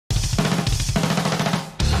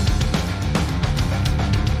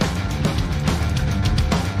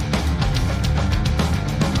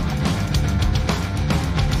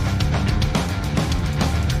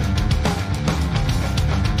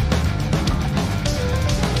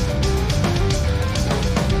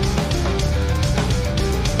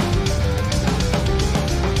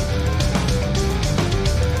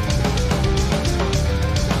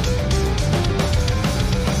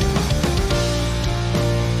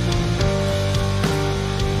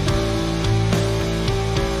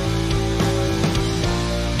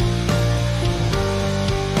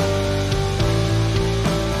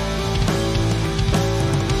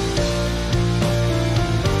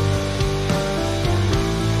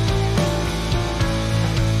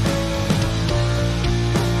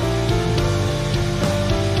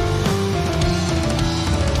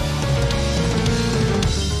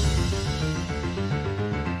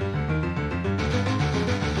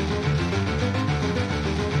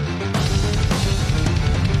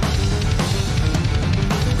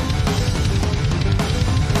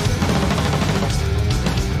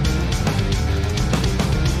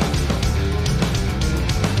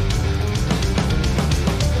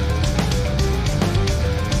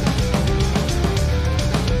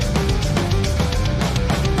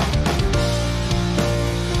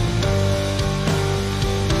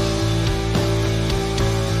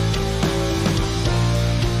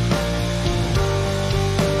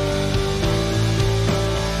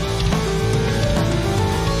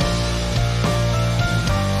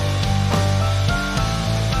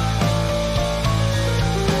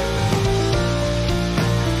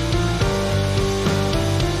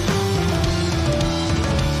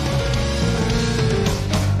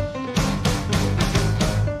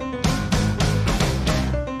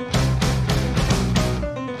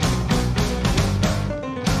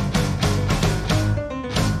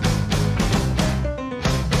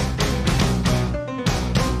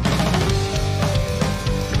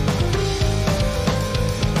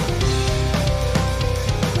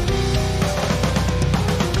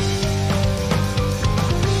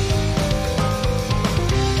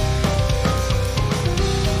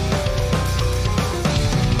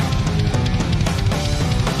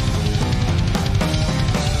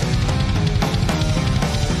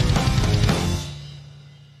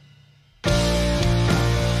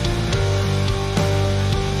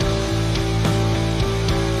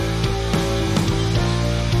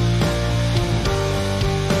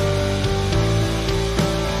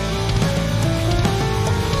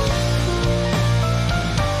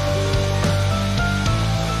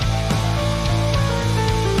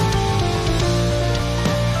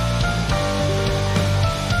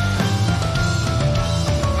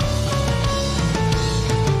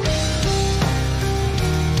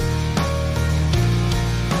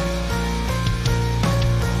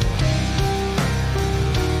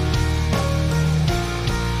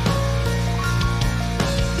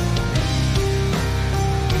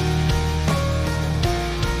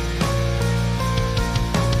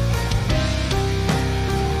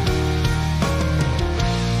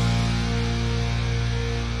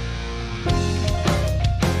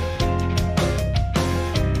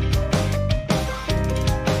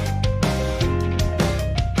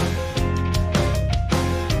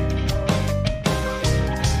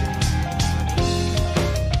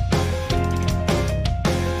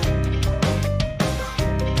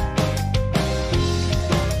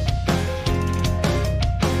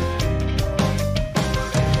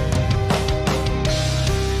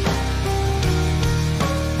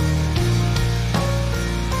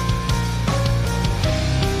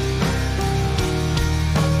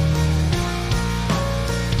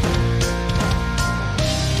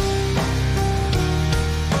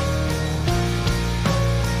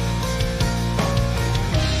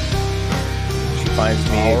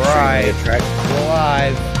finds me All right, we're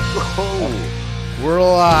live. We're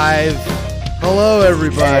live. Hello,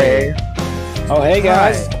 everybody. Oh, hey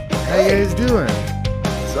guys. Hi. How you guys doing?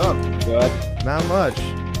 What's up? Good. Not much.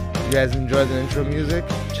 You guys enjoy the intro music?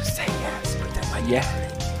 Just say yes. Put that mic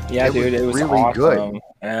Yeah, It dude, was it was really awesome. good.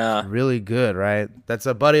 Yeah. Really good, right? That's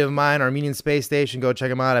a buddy of mine, Armenian Space Station. Go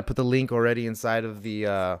check him out. I put the link already inside of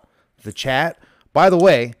the chat. By the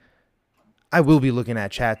way, I will be looking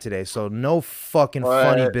at chat today, so no fucking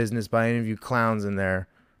funny business by any of you clowns in there.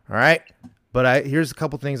 All right? But here's a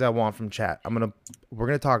couple things I want from chat. We're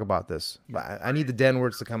gonna talk about this. But I need the Den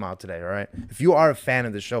words to come out today, all right? If you are a fan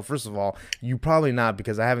of the show, first of all, you probably not,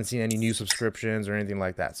 because I haven't seen any new subscriptions or anything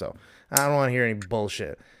like that. So I don't want to hear any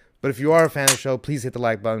bullshit. But if you are a fan of the show, please hit the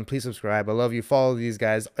like button. Please subscribe. I love you. Follow these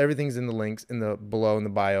guys. Everything's in the links below in the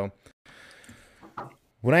bio.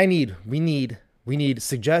 What we need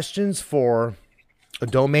suggestions for a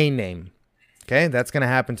domain name. Okay, that's going to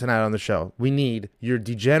happen tonight on the show. We need your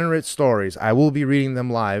degenerate stories. I will be reading them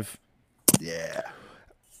live. Yeah.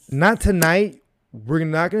 Not tonight. We're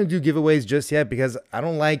not going to do giveaways just yet, because I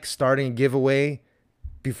don't like starting a giveaway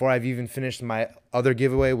before I've even finished my other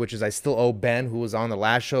giveaway, which is I still owe Ben, who was on the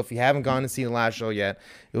last show. If you haven't gone and seen the last show yet,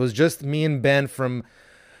 it was just me and Ben from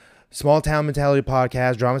Small Town Mentality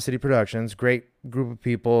Podcast, Drama City Productions. Great group of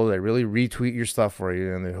people. They really retweet your stuff for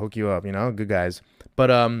you and they hook you up, good guys. But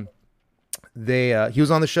he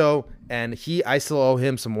was on the show, and I still owe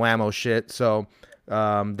him some Whammo shit. So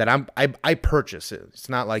that I purchase it. It's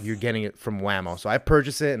not like you're getting it from Whammo. So I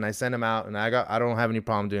purchase it and I send him out, and I don't have any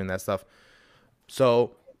problem doing that stuff.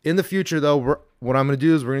 So in the future, though, what I'm gonna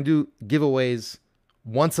do is we're gonna do giveaways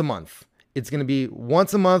once a month. It's gonna be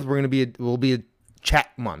once a month. We'll be a chat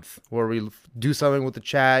month where we do something with the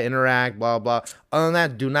chat, interact, blah blah. Other than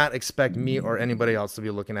that, do not expect me or anybody else to be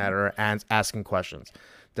looking at it or asking questions.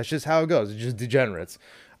 That's just how it goes. It's just degenerates.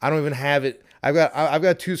 I don't even have it. I've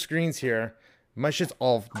got two screens here. My shit's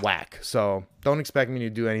all whack, so don't expect me to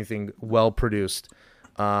do anything well produced.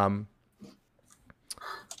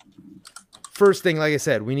 First thing, like I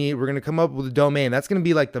said, we're gonna come up with a domain. That's gonna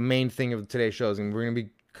be like the main thing of today's shows, and we're gonna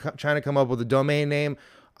be trying to come up with a domain name.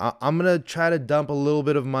 I'm gonna try to dump a little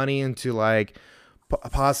bit of money into like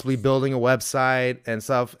possibly building a website and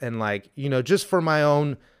stuff, and just for my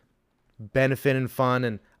own benefit and fun.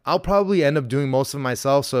 And I'll probably end up doing most of it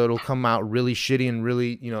myself, so it'll come out really shitty and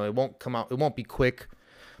really, it won't be quick.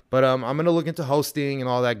 But I'm gonna look into hosting and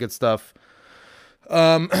all that good stuff.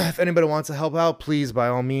 If anybody wants to help out, please by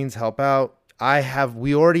all means help out.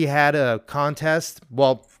 We already had a contest.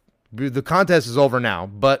 Well, the contest is over now,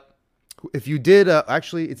 but if you did,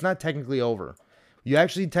 actually, it's not technically over. You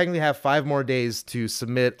actually technically have 5 more days to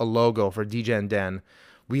submit a logo for Degen Den.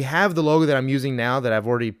 We have the logo that I'm using now that I've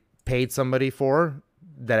already paid somebody for,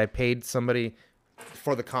 that I paid somebody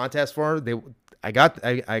for the contest for. I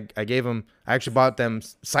gave them, I actually bought them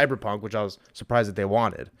Cyberpunk, which I was surprised that they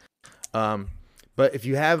wanted. But if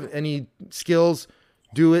you have any skills,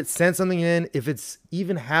 do it. Send something in. If it's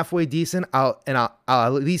even halfway decent, I'll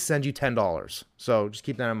at least send you $10. So just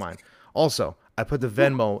keep that in mind. Also, I put the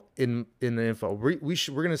Venmo in the info.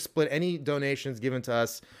 We're gonna split any donations given to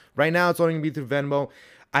us. Right now, it's only gonna be through Venmo.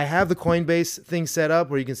 I have the Coinbase thing set up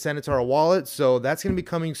where you can send it to our wallet, so that's gonna be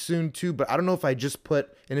coming soon too. But I don't know if I just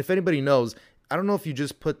put, and if anybody knows, I don't know if you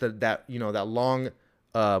just put that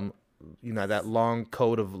long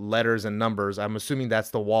code of letters and numbers. I'm assuming that's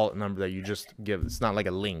the wallet number that you just give. It's not like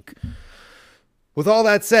a link. With all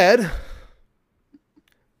that said,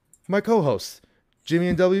 my co-host, Jimmy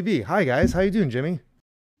and WB. Hi, guys. How you doing, Jimmy?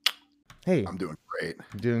 Hey. I'm doing great.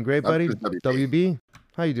 Doing great, buddy? WB?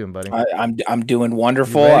 How you doing, buddy? I'm doing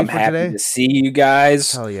wonderful. I'm happy to see you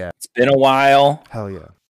guys. Hell yeah. It's been a while. Hell yeah.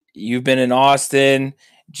 You've been in Austin.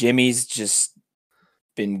 Jimmy's just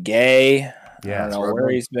been gay. Yeah, I don't know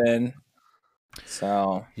where he's been.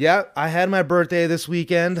 So yeah, I had my birthday this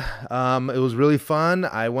weekend. It was really fun.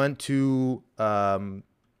 I went to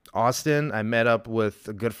Austin. I met up with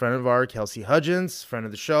a good friend of ours, Kelsey Hudgens, friend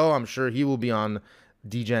of the show. I'm sure he will be on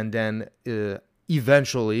Degen Den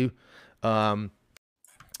eventually.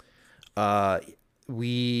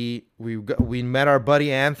 We met our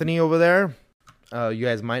buddy Anthony over there. You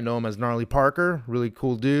guys might know him as Gnarly Parker, really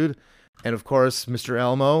cool dude, and of course Mr.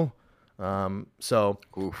 Elmo.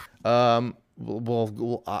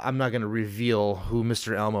 Well, I'm not gonna reveal who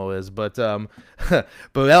Mr. Elmo is, but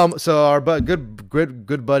Elmo. So our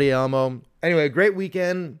good buddy Elmo. Anyway, great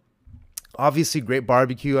weekend. Obviously, great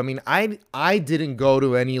barbecue. I mean, I didn't go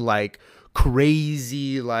to any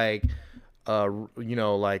crazy I don't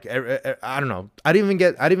know. I didn't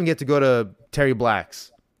even get to go to Terry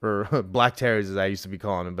Black's. or Black Terry's as I used to be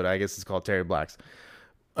calling them, but I guess it's called Terry Black's.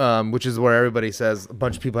 Which is where everybody says, a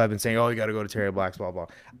bunch of people have been saying, oh, you got to go to Terry Black's, blah, blah.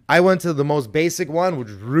 I went to the most basic one, which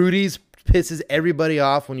Rudy's. Pisses everybody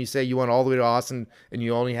off when you say you went all the way to Austin and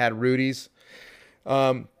you only had Rudy's.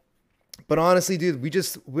 But honestly, dude, we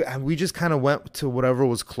just kind of went to whatever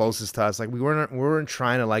was closest to us. Like we weren't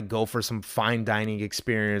trying to like go for some fine dining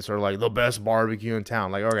experience or like the best barbecue in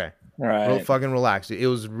town. Like, okay, right, fucking relax, dude. It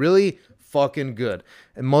was really fucking good.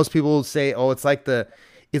 And most people would say, oh, it's like the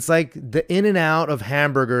in and out of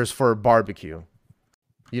hamburgers for barbecue.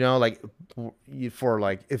 You know, like for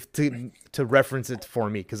like if to reference it for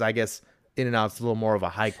me, because I guess In-N-Out's a little more of a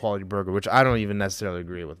high quality burger, which I don't even necessarily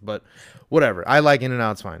agree with, but whatever. I like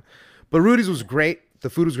In-N-Out's fine. But Rudy's was great. The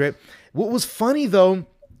food was great. What was funny though,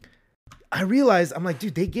 I realized, I'm like,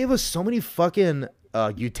 dude, they gave us so many fucking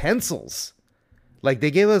utensils. Like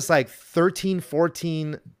they gave us like 13,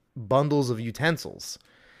 14 bundles of utensils.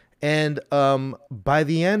 And by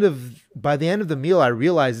the end of the meal, I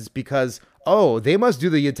realized it's because, oh, they must do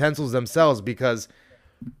the utensils themselves, because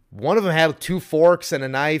one of them had 2 forks and a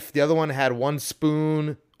knife. The other one had 1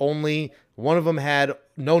 spoon only. One of them had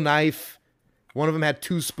no knife. One of them had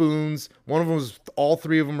 2 spoons. One of them was all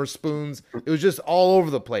 3 of them were spoons. It was just all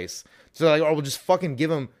over the place. So like, oh, we'll just fucking give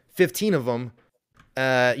them 15 of them,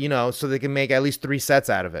 you know, so they can make at least 3 sets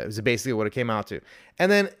out of it. It was basically what it came out to.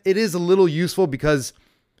 And then it is a little useful because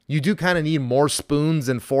you do kind of need more spoons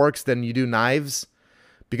and forks than you do knives,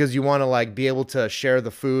 because you want to like be able to share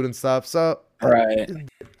the food and stuff. So right.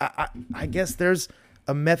 I guess there's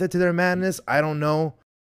a method to their madness. I don't know.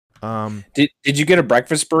 Did you get a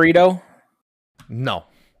breakfast burrito? No.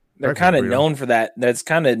 They're kind of known for that. That's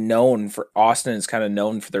kind of known for Austin. Is kind of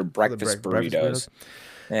known for their breakfast burritos.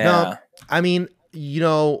 Yeah. No, I mean, you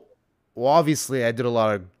know, well, obviously I did a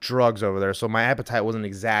lot of drugs over there, so my appetite wasn't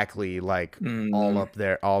exactly like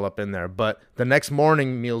all up in there. But the next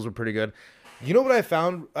morning meals were pretty good. You know what I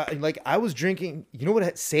found? Like I was drinking. You know what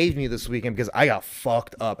had saved me this weekend, because I got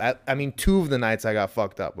fucked up. I mean, 2 of the nights I got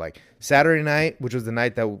fucked up. Like Saturday night, which was the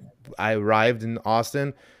night that I arrived in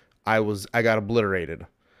Austin, I got obliterated.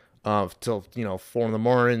 Till 4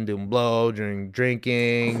 a.m, doing blow,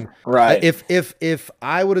 drinking. Right. If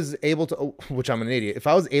I was able to, which I'm an idiot, if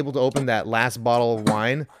I was able to open that last bottle of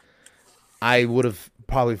wine, I would have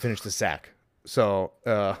probably finished the sack. So,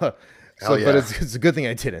 yeah. But it's a good thing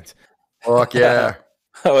I didn't. Fuck yeah.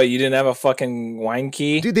 Oh, you didn't have a fucking wine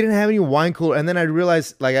key? Dude, they didn't have any wine cooler. And then I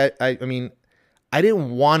realized, like, I mean, I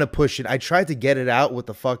didn't want to push it. I tried to get it out with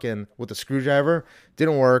the screwdriver.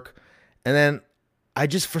 Didn't work. And then I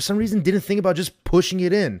just, for some reason, didn't think about just pushing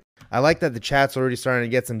it in. I like that the chat's already starting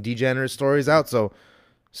to get some degenerate stories out. So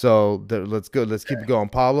let's go. Let's keep it going.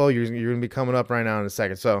 Pablo, you're going to be coming up right now in a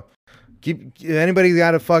second. So anybody's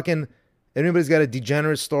got a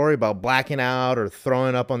degenerate story about blacking out or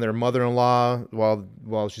throwing up on their mother-in-law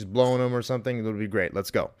while she's blowing them or something, it would be great.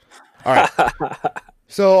 Let's go. All right.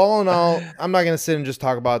 So all in all, I'm not going to sit and just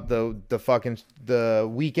talk about the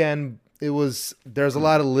weekend. There's a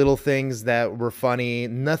lot of little things that were funny,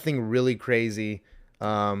 nothing really crazy.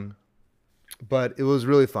 But it was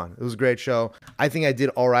really fun. It was a great show. I think I did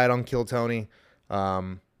all right on Kill Tony.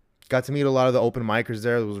 Got to meet a lot of the open micers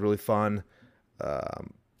there. It was really fun.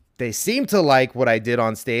 They seem to like what I did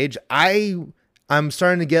on stage. I'm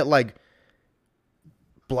starting to get like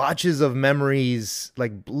blotches of memories,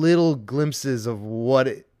 like little glimpses of what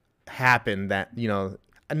happened that,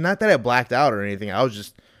 not that I blacked out or anything. I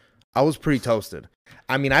was pretty toasted.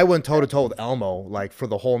 I mean, I went toe to toe with Elmo like for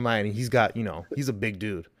the whole night, and he's got, he's a big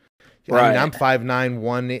dude. Right. I mean, I'm 5'9",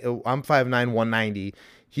 190.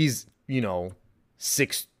 He's,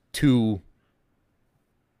 6'2",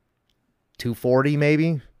 240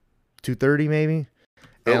 maybe, 230 maybe.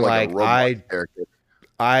 And like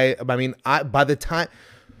I mean, by the time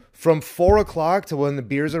from 4 o'clock to when the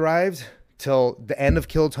beers arrived till the end of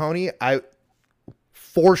Kill Tony, I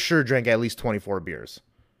for sure drank at least 24 beers.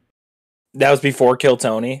 That was before Kill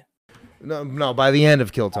Tony? No, by the end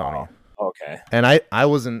of Kill Tony. Oh, okay. And I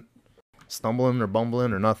wasn't stumbling or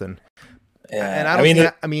bumbling or nothing. Yeah. And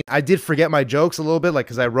I did forget my jokes a little bit, like,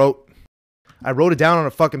 because I wrote it down on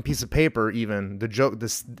a fucking piece of paper, even the joke,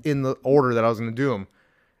 this in the order that I was going to do them.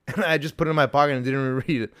 And I just put it in my pocket and didn't even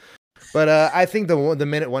read it. But I think the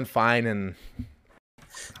minute went fine, and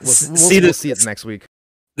we'll see it next week.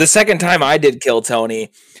 The second time I did Kill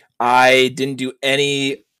Tony, I didn't do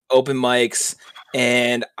any open mics,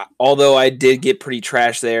 and although I did get pretty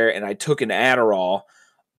trash there, and I took an Adderall,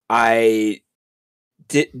 I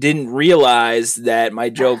didn't realize that my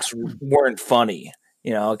jokes weren't funny,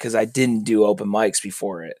 because I didn't do open mics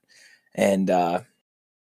before it, and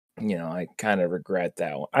I kind of regret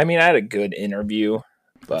that one. I mean, I had a good interview,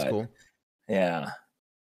 That's but cool. yeah,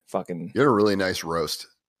 fucking. You had a really nice roast.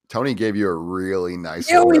 Tony gave you a really nice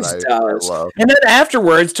He one always that I does. love. And then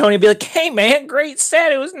afterwards, Tony would be like, "Hey man, great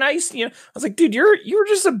set. It was nice." I was like, "Dude, you were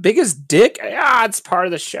just the biggest dick." Ah, it's part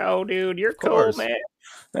of the show, dude. You're cool, course. man.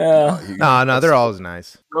 No, they're always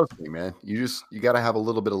nice. Roasting, man. You got to have a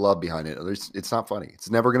little bit of love behind it. It's not funny. It's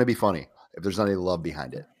never going to be funny if there's not any love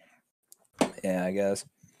behind it. Yeah, I guess.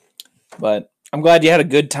 But I'm glad you had a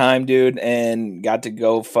good time, dude, and got to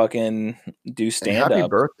go fucking do stand Happy up.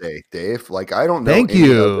 birthday, Dave. Like, I don't know. Thank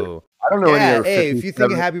you. I don't know any other. Hey, if you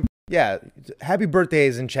think of happy birthday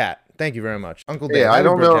is in chat. Thank you very much, Uncle Dave. Yeah, I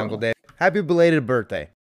don't birthday, know. Uncle Dave. Happy belated birthday.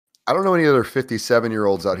 I don't know any other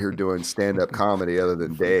 57-year-olds out here doing stand-up comedy other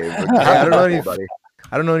than Dave. But I don't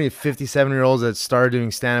know any 57-year-olds that started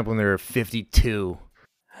doing stand up when they were 52.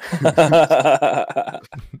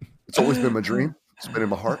 It's always been my dream. It's been in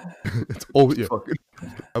my heart.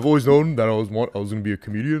 I've always known that I was going to be a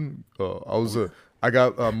comedian. I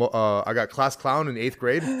got class clown in 8th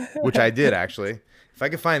grade, which I did actually. If I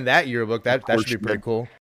could find that yearbook, that should be pretty cool.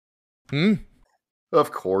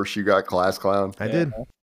 Of course, you got class clown. I did.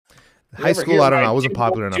 High school, I don't know. I wasn't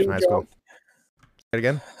popular enough in high school. Say it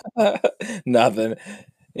again? Nothing.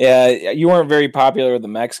 Yeah, you weren't very popular with the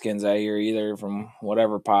Mexicans, I hear, either, from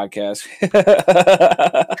whatever podcast.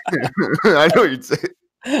 I know what you'd say.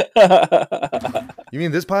 You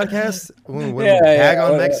mean this podcast? When we bag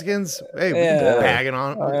on Mexicans? Hey, we've been bagging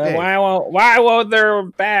on. Hey. Why won't their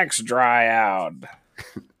backs dry out?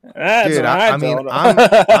 That's Dude, I'm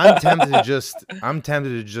tempted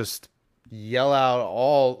to just yell out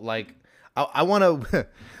all like I want to.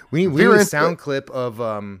 we need a sound clip of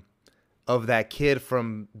that kid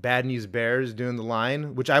from Bad News Bears doing the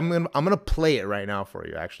line, which I'm gonna play it right now for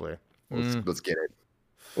you. Actually, let's get it.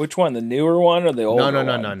 Which one, the newer one or the older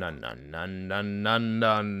one? No.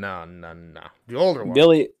 The older one.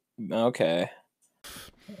 Billy. Okay.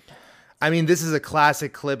 I mean, this is a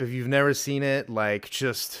classic clip. If you've never seen it, like,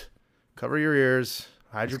 just cover your ears,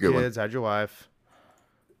 hide your kids, hide your wife.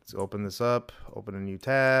 Let's open this up. Open a new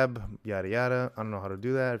tab. Yada yada. I don't know how to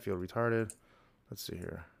do that. I feel retarded. Let's see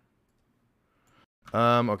here.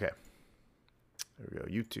 Okay. There we go.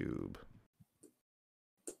 YouTube.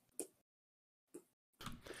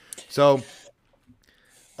 So,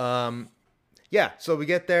 yeah. So we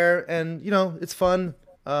get there, and it's fun.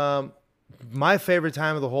 My favorite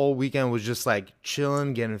time of the whole weekend was just like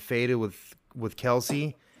chilling, getting faded with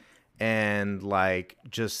Kelsey, and like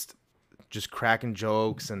just cracking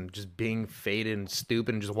jokes and just being faded and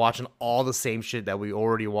stupid and just watching all the same shit that we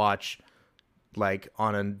already watch like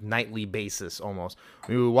on a nightly basis almost.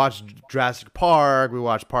 We would watch Jurassic Park, we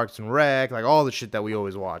watch Parks and Rec, like all the shit that we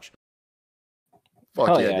always watch.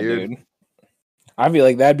 Fuck yeah, dude. I feel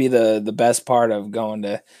like that'd be the best part of going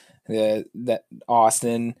to that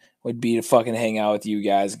Austin would be to fucking hang out with you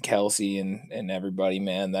guys and Kelsey and everybody,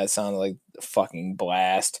 man. That sounded like a fucking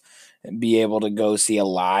blast. And be able to go see a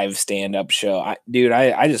live stand-up show. I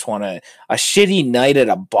just want a shitty night at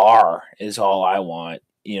a bar is all I want,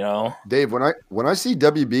 Dave, when I see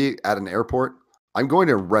WB at an airport, I'm going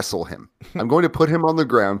to wrestle him. I'm going to put him on the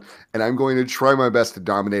ground, and I'm going to try my best to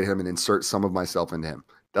dominate him and insert some of myself into him.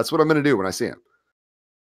 That's what I'm going to do when I see him.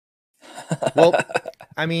 Well,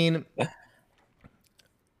 I mean,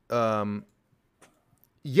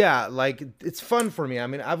 yeah, like it's fun for me. I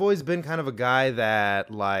mean, I've always been kind of a guy that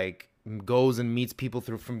like goes and meets people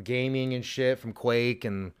from gaming and shit, from Quake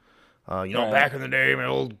and back in the day, my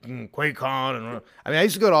old QuakeCon. And I mean, I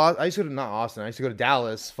used to go to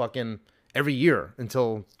Dallas fucking every year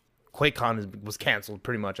until QuakeCon was canceled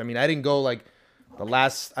pretty much. I mean, I didn't probably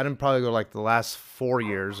go like the last 4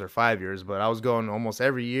 years or 5 years, but I was going almost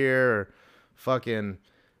every year. Or fucking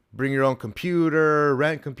bring your own computer,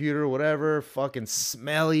 rent computer, whatever. Fucking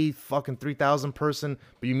smelly, fucking 3,000 person,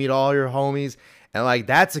 but you meet all your homies. And like,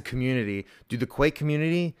 that's a community. Dude, the Quake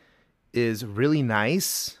community is really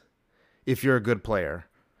nice if you're a good player.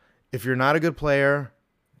 If you're not a good player,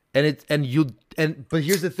 but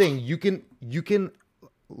here's the thing, you can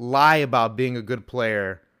lie about being a good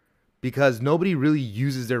player because nobody really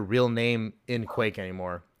uses their real name in Quake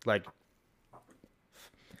anymore. Like,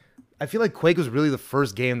 I feel like Quake was really the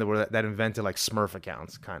first game that invented like Smurf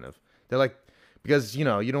accounts, kind of. They're like, because you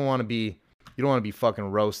don't want to be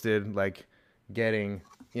fucking roasted, like getting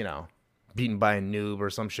beaten by a noob or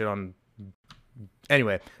some shit on.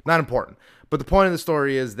 Anyway, not important. But the point of the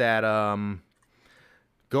story is that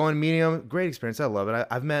going Medium, great experience. I love it.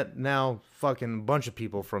 I've met now fucking bunch of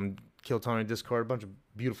people from Kill Tony Discord, a bunch of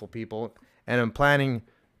beautiful people, and I'm planning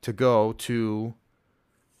to go to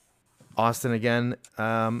Austin again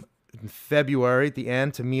in February at the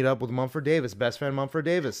end to meet up with Mumford Davis, best friend Mumford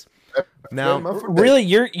Davis. Now, really,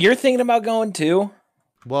 you're thinking about going too?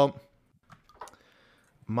 Well,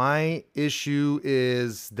 my issue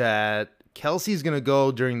is that Kelsey's gonna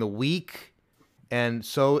go during the week, and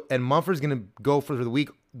Mumford's gonna go for the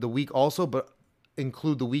week also, but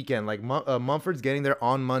include the weekend. Like Mumford's getting there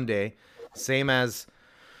on Monday, same as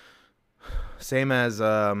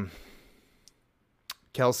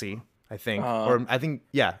Kelsey, I think, or I think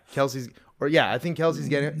Kelsey's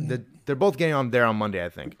getting they're both getting on there on Monday, I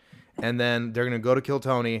think, and then they're gonna go to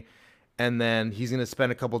Kiltony. And then he's gonna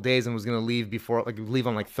spend a couple days and was gonna leave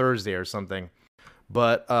on like Thursday or something.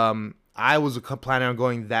 But I was planning on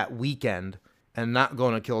going that weekend and not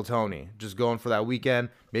going to Kiltony, just going for that weekend.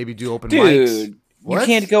 Maybe do open mics. Dude, you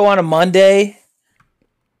can't go on a Monday.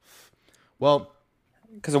 Well,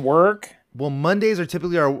 because of work. Well, Mondays are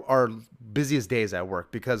typically our busiest days at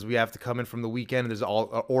work because we have to come in from the weekend. And there's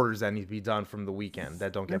all orders that need to be done from the weekend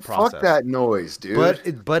that don't get processed. Fuck that noise,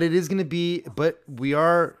 dude. But it is gonna be. But we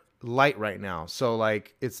are light right now, so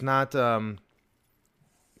like it's not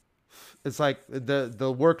it's like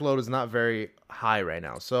the workload is not very high right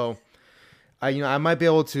now, so I might be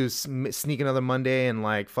able to sneak another Monday and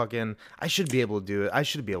like fucking I should be able to do it. I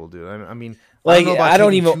mean, like I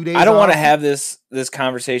don't want to have this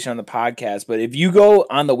conversation on the podcast, but if you go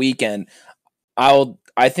on the weekend, I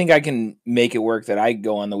think I can make it work that I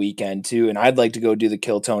go on the weekend too, and I'd like to go do the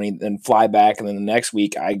Kiltony, then fly back, and then the next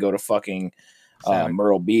week I go to fucking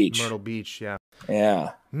Myrtle Beach. Yeah.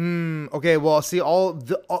 Yeah. Okay. Well, see, a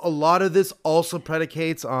lot of this also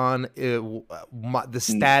predicates on the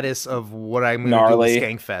status of what I'm going to do with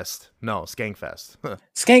Skankfest. No, Skankfest.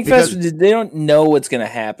 Skankfest. They don't know what's going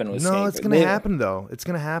to happen with Skankfest. No, it's going to happen though. It's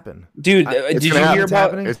going to happen, dude. Did you hear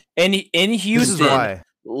about in Houston? This is why.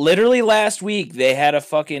 Literally last week they had a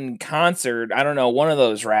fucking concert. I don't know, one of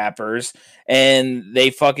those rappers, and they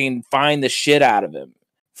fucking fined the shit out of him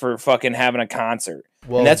for fucking having a concert.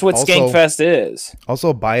 Well, and that's what Skankfest is.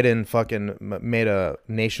 Also, Biden fucking made a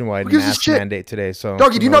nationwide mask mandate today. So,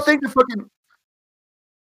 Doggy, do you not think the fucking...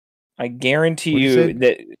 I guarantee you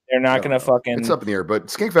that they're not going to fucking... It's up in the air, but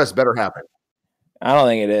Skankfest better happen. I don't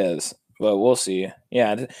think it is, but we'll see.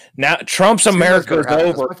 Yeah, now Trump's America is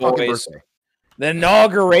over, boys. The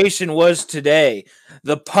inauguration was today.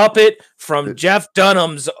 The puppet from Jeff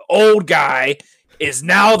Dunham's old guy is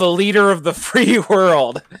now the leader of the free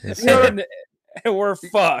world. And we're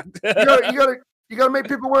fucked. You gotta make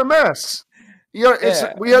people wear masks. We had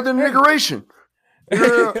the inauguration.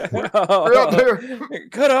 We're out there.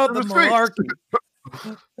 Cut out the malarkey.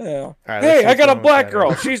 Yeah. Right, hey, I got a black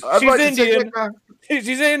girl. She's Indian.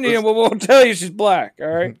 She's Indian, but we'll tell you she's black. All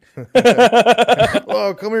right.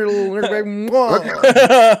 Well, come here, little nerd.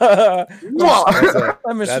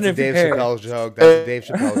 That's a Dave Chappelle joke. That's a Dave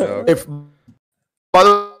Chappelle joke. By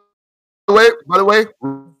the way,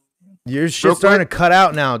 your shit's starting to cut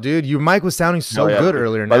out now, dude. Your mic was sounding so good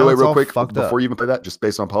earlier. By the way, real quick, before you even play that, just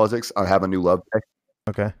based on politics, I have a new love.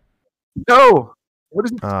 Okay. No. What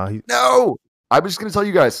is it? No. I'm just gonna tell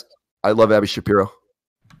you guys, I love Abby Shapiro.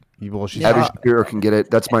 Abby Shapiro can get it.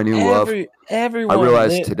 That's my new love. Everyone. I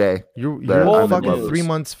realized today. You're fucking 3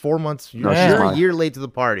 months, 4 months. You're a year late to the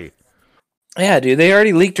party. Yeah, dude. They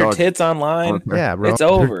already leaked her tits online. Yeah, bro. It's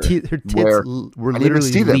over. Her tits were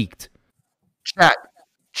literally leaked.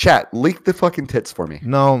 Chat, leak the fucking tits for me.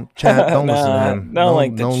 No, chat, don't listen to him. Don't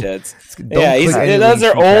like the tits. Yeah, those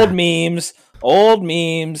are old memes. Old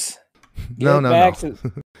memes. No.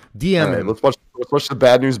 DM him. Let's watch the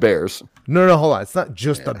Bad News Bears. No, hold on. It's not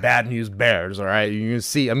just the Bad News Bears, all right? You can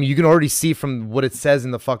see. I mean, you can already see from what it says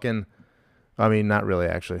in the fucking. I mean, not really,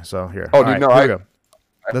 actually. So here. Oh, dude, here we go.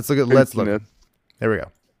 Let's look. There we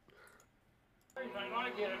go. I'd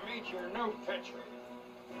like you to meet your new pitcher,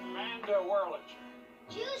 Amanda Whirlich.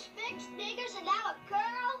 Juice fixed figures and now a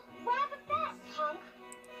girl? Wrap that, punk.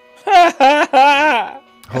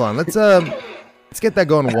 Hold on. Let's get that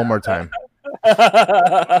going one more time.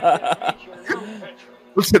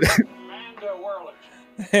 Listen. Amanda Whirlich.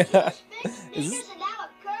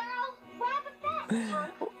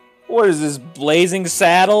 What is this, Blazing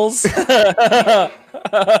Saddles?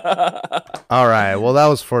 All right. Well, that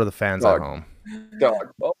was for the fans at home.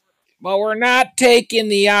 Dog. But we're not taking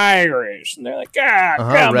the Irish. And they're like, come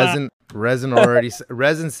on.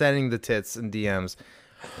 Resin sending the tits and DMs.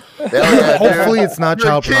 Yeah, hopefully it's not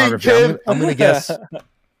child pornography. I'm gonna guess.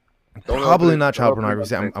 Probably not child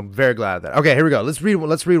pornography. I'm very glad of that. Okay, here we go. Let's read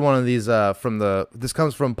one of these this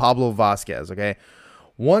comes from Pablo Vasquez, okay?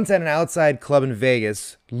 Once at an outside club in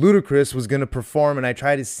Vegas, Ludacris was going to perform, and I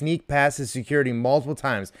tried to sneak past his security multiple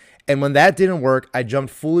times. And when that didn't work, I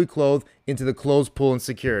jumped fully clothed into the closed pool in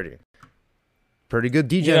security. Pretty good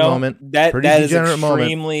DJ moment. That Pretty that is degenerate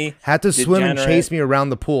extremely moment. Had to swim and chase me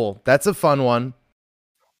around the pool. That's a fun one.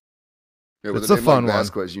 Yeah, with It's a a name fun like one.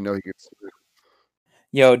 Vasquez, you know he gets.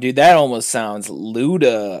 Yo, dude, that almost sounds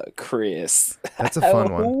Ludacris. That's a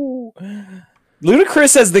fun one.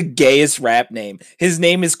 Ludacris has the gayest rap name. His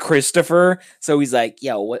name is Christopher, so he's like,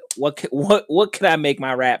 "Yo, what could I make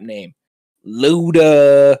my rap name?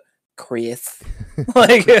 Ludacris."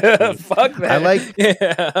 Like, fuck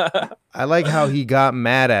that. I like how he got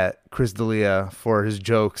mad at Chris D'Elia for his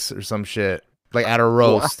jokes or some shit, like at a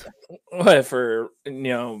roast. What for?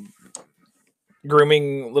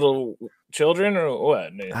 Grooming little children or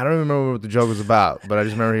what? I don't remember what the joke was about, but I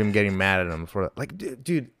just remember him getting mad at him for that. Like,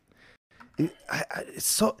 dude, it's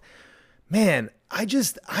so, man. I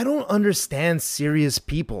don't understand serious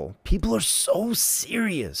people. People are so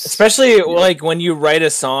serious, especially like when you write a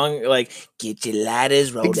song, like "Get your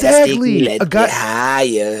lighters, roll exactly. that sticky, let's get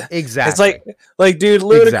higher." Exactly. It's like, dude,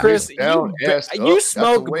 Ludacris, Exactly. you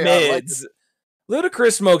smoke mids.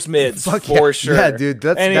 Ludacris smokes mids for sure. Yeah, dude,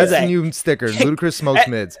 that's the new sticker. Ludacris smokes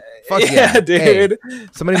mids. Fuck yeah, dude. Hey,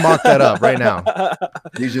 somebody mock that up right now.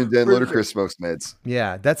 Degen Den, Ludacris smokes mids.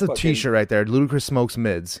 Yeah, that's a T-shirt right there. Ludacris smokes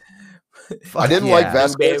mids. I didn't like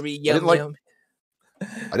Vasquez. Yum.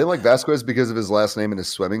 I didn't like Vasquez because of his last name and his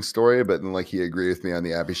swimming story, but then like he agreed with me on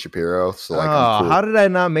the Abby Shapiro. So like, cool. How did I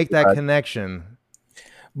not make that connection?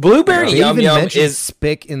 Blueberry Yum Yum is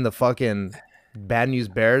Spick in the fucking Bad News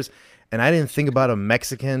Bears, and I didn't think about a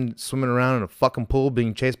Mexican swimming around in a fucking pool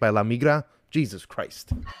being chased by La Migra. Jesus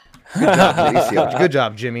Christ! Good job, good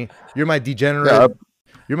job, Jimmy. You're my degenerate. Yeah.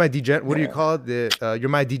 You're my degenerate. What do you call it? You're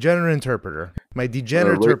my degenerate interpreter. My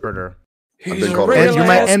degenerate interpreter. He's called and you're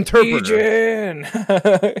my interpreter.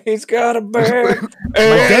 He's got a bad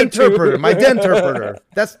my interpreter. My interpreter.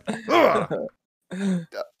 That's. What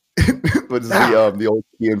is the old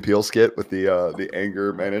Key and Peele skit with the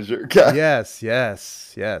anger manager guy? Yes.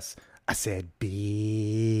 I said,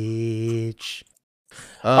 bitch.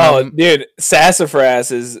 Dude, Sassafras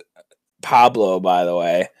is Pablo, by the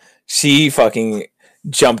way. She fucking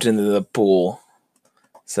jumped into the pool.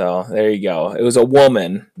 So there you go. It was a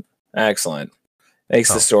woman. Excellent.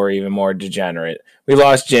 Makes the story even more degenerate. We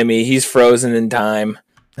lost Jimmy. He's frozen in time.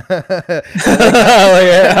 I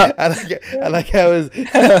like how his.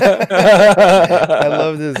 I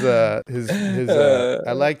loved his.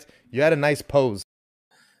 I liked. You had a nice pose.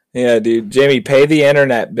 Yeah, dude. Jimmy, pay the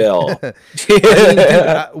internet bill. I mean,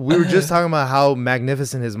 dude, we were just talking about how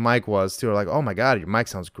magnificent his mic was too. We're like, oh my god, your mic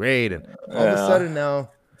sounds great, and all of a sudden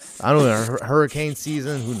now, I don't know, hurricane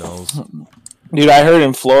season. Who knows? Dude, I heard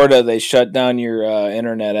in Florida they shut down your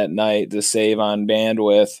internet at night to save on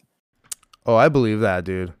bandwidth. Oh, I believe that,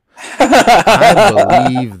 dude. I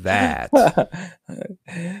believe that.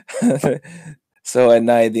 So at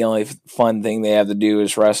night, the only fun thing they have to do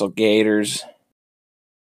is wrestle gators.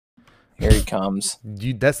 Here he comes.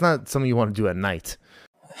 That's not something you want to do at night.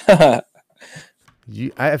 I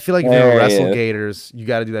feel like if you're gonna wrestle gators, you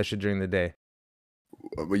got to do that shit during the day.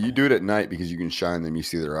 Well, you do it at night because you can shine them. You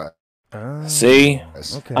see their eye. See,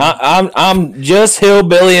 okay. I'm just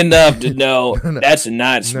hillbilly enough to know that's a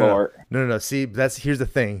night sport. No. See, here's the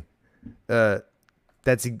thing.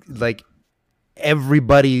 That's like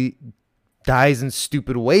everybody dies in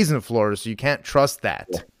stupid ways in Florida, so you can't trust that.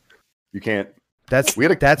 Yeah. You can't. That's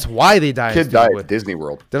why they die. Kid died at Disney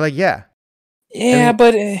World. They're like, yeah. Yeah,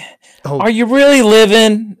 but are you really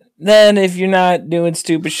living then if you're not doing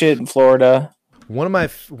stupid shit in Florida? One of my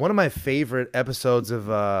favorite episodes of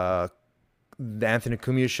the Anthony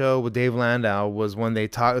Cumia show with Dave Landau was when they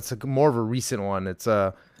talk. It's more of a recent one. It's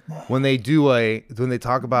when they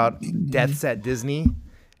talk about deaths at Disney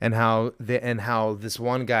and how this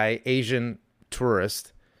one guy, Asian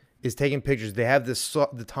tourist, is taking pictures. They have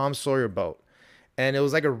the Tom Sawyer boat, and it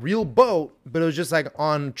was like a real boat, but it was just like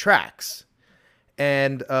on tracks,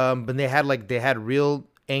 and but they had real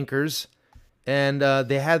anchors, and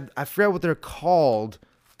they had, I forget what they're called.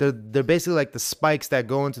 They're basically like the spikes that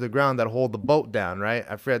go into the ground that hold the boat down, right?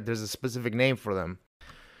 I forget, there's a specific name for them.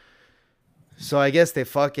 So I guess they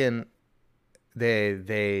fucking they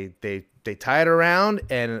tie it around,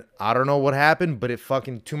 and I don't know what happened, but it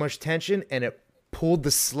fucking too much tension, and it pulled the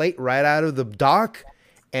slate right out of the dock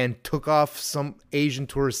and took off some Asian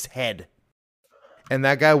tourist's head. And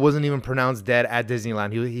that guy wasn't even pronounced dead at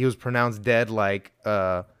Disneyland. He was pronounced dead like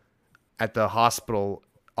at the hospital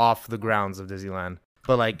off the grounds of Disneyland.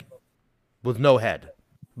 But like with no head,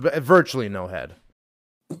 virtually no head.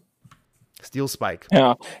 Steel Spike.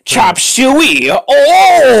 Yeah. Chop suey.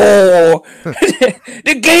 Oh,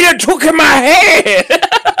 the gator took in my head.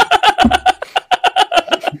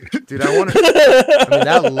 Dude, I mean,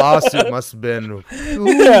 that lawsuit must have been. Ooh.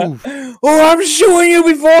 Oh, I'm suing you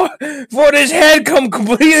before this head come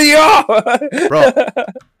completely off. Bro,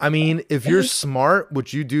 I mean, if you're smart,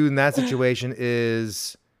 what you do in that situation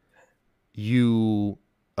is you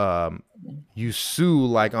sue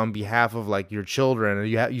like on behalf of like your children, and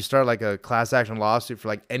you start like a class action lawsuit for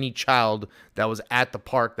like any child that was at the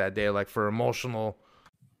park that day, like for emotional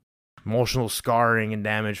scarring and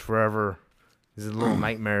damage forever. These are little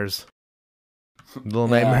nightmares. Little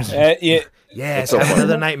nightmares. Yes, so have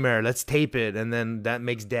another nightmare. Let's tape it, and then that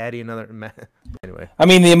makes Daddy another. Anyway, I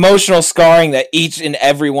mean, the emotional scarring that each and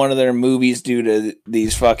every one of their movies do to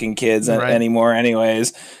these fucking kids anymore.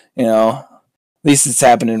 Anyways, at least it's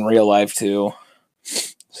happened in real life too.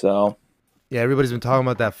 So yeah, everybody's been talking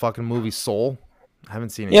about that fucking movie Soul. I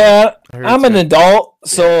haven't seen it. Yeah, I'm an adult,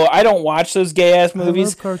 so I don't watch those gay ass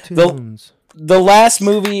movies. I love cartoons. The last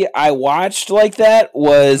movie I watched like that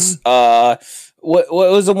was what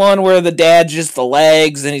was the one where the dad's just the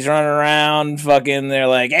legs and he's running around fucking, they're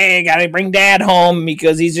like, hey, gotta bring dad home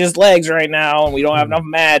because he's just legs right now and we don't have enough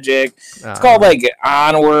magic. It's called like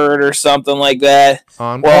Onward or something like that.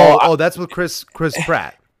 That's with Chris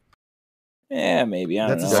Pratt. Yeah, maybe. I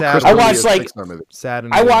don't know. I watched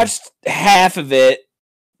I watched half of it.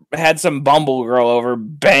 Had some Bumble girl over,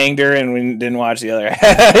 banged her, and we didn't watch the other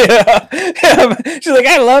half. She's like,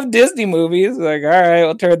 I love Disney movies. Like, all right,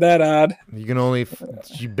 we'll turn that on.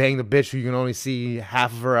 You bang the bitch who you can only see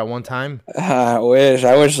half of her at one time. I wish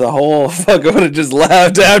the whole fucker would have just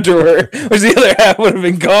laughed after her, which the other half would have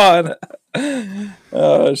been gone.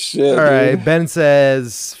 Oh shit! All right, Ben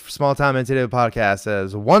says, small time Antidote podcast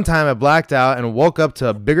says, one time I blacked out and woke up to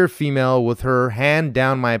a bigger female with her hand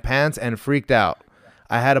down my pants and freaked out.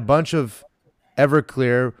 I had a bunch of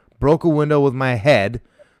Everclear, broke a window with my head,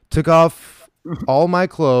 took off all my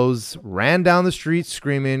clothes, ran down the street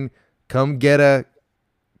screaming, come get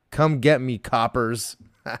me, coppers.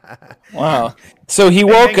 Wow. So he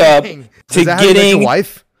woke up to getting your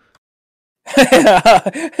wife?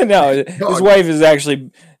 No, his wife is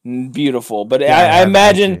actually beautiful, but I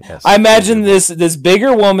imagine this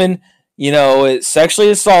bigger woman, sexually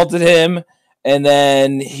assaulted him, and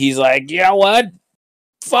then he's like, you know what?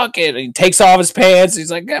 Fuck it. He takes off his pants.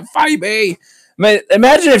 He's like, fight me.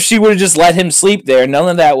 Imagine if she would have just let him sleep there. None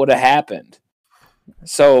of that would have happened.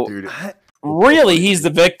 So, really, he's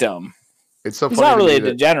the victim. It's so he's funny. Not really a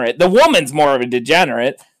degenerate. The woman's more of a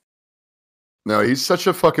degenerate. No, he's such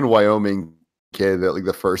a fucking Wyoming kid that like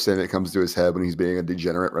the first thing that comes to his head when he's being a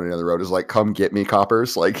degenerate running down the road is like, come get me,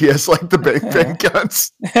 coppers. Like he has like the big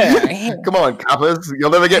guns. Come on, coppers.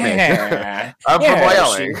 You'll never get me. I'm from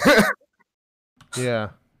Wyoming. Yeah.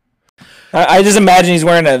 I just imagine he's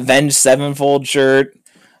wearing an Avenged Sevenfold shirt.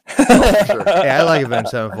 Sure. Yeah, I like Avenged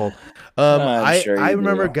Sevenfold. I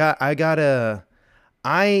remember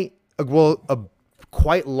a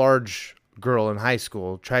quite large girl in high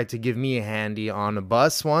school tried to give me a handy on a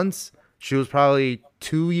bus once. She was probably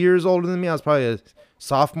 2 years older than me. I was probably a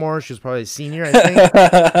sophomore. She was probably a senior, I think.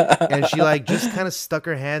 And she like just kind of stuck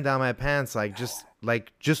her hand down my pants,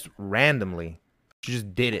 just randomly. She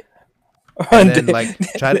just did it. And then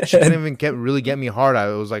she couldn't even really get me hard. I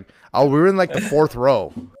was like, we were in like the fourth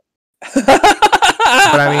row. But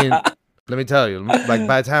I mean, let me tell you, like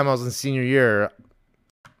by the time I was in senior year,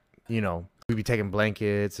 we'd be taking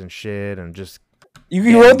blankets and shit and just.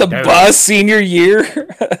 You rode the bus senior year?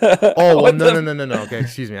 Oh well, no. Okay,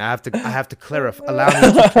 excuse me. I have to clarify. Allow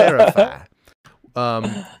me to clarify.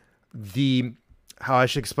 How I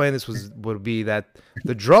should explain this would be that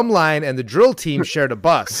the drum line and the drill team shared a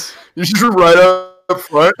bus. You should right up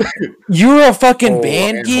front. You were a fucking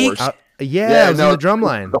band geek? Yeah, I was in the drum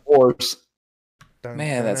line. The horse.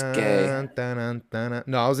 Man, that's gay.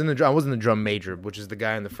 No, I was in the drum major, which is the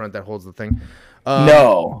guy in the front that holds the thing.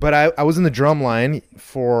 No, but I was in the drum line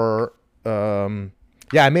for.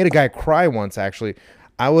 I made a guy cry once. Actually,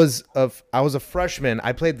 I was a freshman.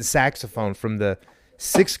 I played the saxophone from the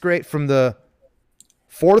 6th grade, from the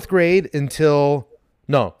 4th grade from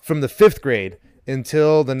the 5th grade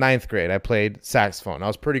until the 9th grade. I played saxophone. I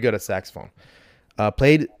was pretty good at saxophone.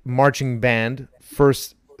 Played marching band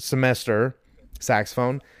first semester,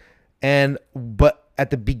 saxophone, but at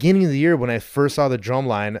the beginning of the year when I first saw the drum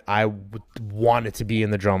line, I wanted to be in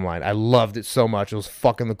the drum line. I loved it so much. It was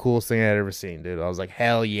fucking the coolest thing I'd ever seen, dude. I was like,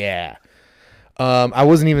 hell yeah. I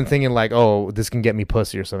wasn't even thinking like, oh, this can get me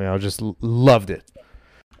pussy or something. I just loved it.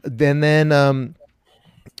 Then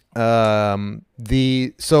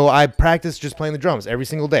So I practiced just playing the drums every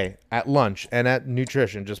single day at lunch and at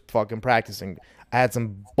nutrition, just fucking practicing. I had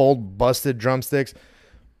some bold busted drumsticks,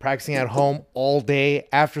 practicing at home all day,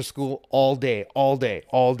 after school all day.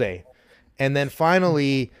 And then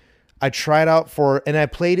finally I tried out and I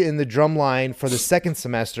played in the drum line for the second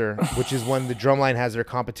semester, which is when the drum line has their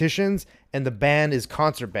competitions and the band is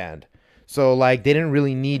concert band. So like they didn't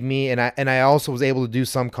really need me, and I also was able to do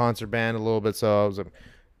some concert band a little bit. So I was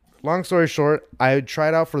long story short, I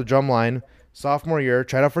tried out for the drum line sophomore year,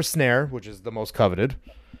 tried out for snare, which is the most coveted.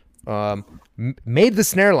 Made the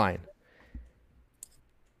snare line.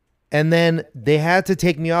 And then they had to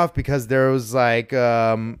take me off because there was like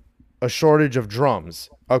a shortage of drums.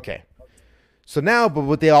 Okay. So now, but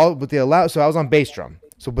what they allowed, so I was on bass drum.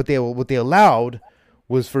 So what they allowed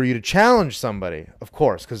was for you to challenge somebody, of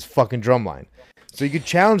course, because fucking drumline. So you could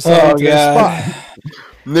challenge somebody to their spot.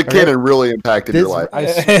 Nick Cannon really impacted your life.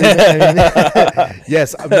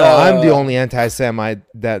 Yes, no, I'm the only anti-Semite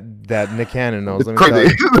that Nick Cannon knows. Let me tell you.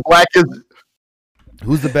 The black is.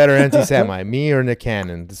 Who's the better anti-Semite, me or Nick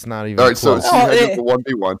Cannon? It's not even All right, close. so the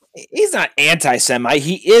 1v1. He's not anti-Semite.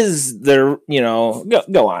 He is the,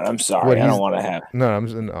 go on. I'm sorry. What, I don't want to have.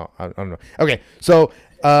 I don't know. Okay, so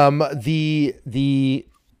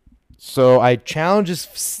so I challenges.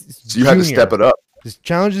 So you had to step it up. Just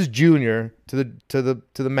challenges Junior to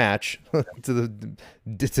the match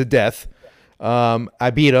to death. I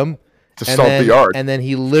beat him To stomp the yard. and then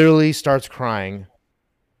he literally starts crying.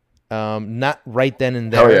 Not right then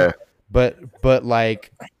and there. Oh yeah. But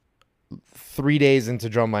like 3 days into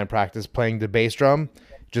drumline practice, playing the bass drum,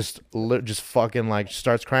 just fucking like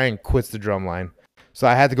starts crying, quits the drumline. So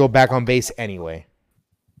I had to go back on bass anyway,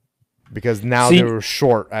 because now they were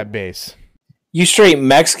short at bass. You straight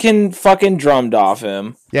Mexican fucking drummed off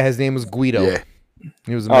him. Yeah, his name was Guido. Yeah.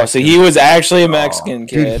 He was. So he was actually a Mexican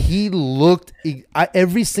kid. Dude, he looked.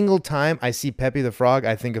 Every single time I see Pepe the Frog,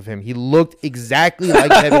 I think of him. He looked exactly like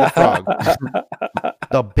Pepe the Frog.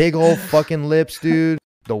 The big old fucking lips, dude.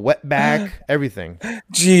 The wet back, everything.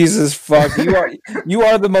 Jesus fuck, you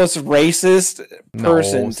are the most racist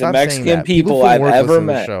person to Mexican people I've ever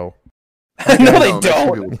met. Show. No, they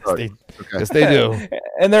don't. Yes, they do.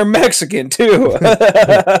 And they're Mexican too.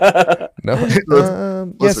 No,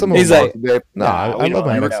 yeah, some of he's them. like, No, I love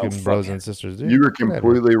my I Mexican know, bros and sisters, dude. You were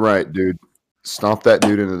completely right, dude. Stomp that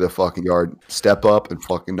dude into the fucking yard. Step up and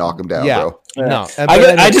fucking knock him down, bro. No,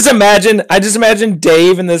 I just imagine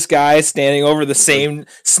Dave and this guy standing over the same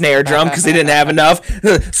snare drum because they didn't have enough.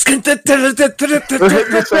 Like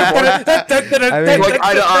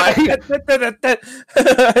eye to eye.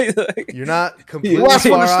 You're not completely Last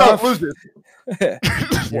one far to stop off. losing.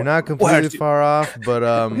 You're not completely far off, but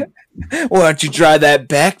why don't you try that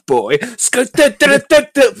back, boy? He throws the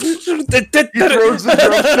drumstick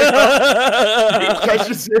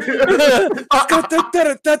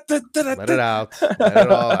up. let it out. Let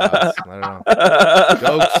it all out. Let it out.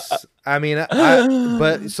 Jokes. I mean,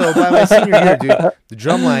 but so by my senior year, dude, the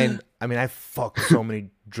drum line. I mean, I fucked so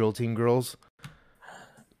many drill team girls.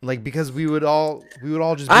 Like, because we would all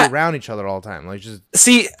just be around each other all the time. Like, just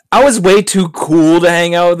see, I was way too cool to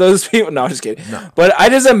hang out with those people. No, I'm just kidding. No. But I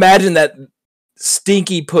just imagine that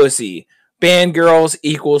stinky pussy. Band girls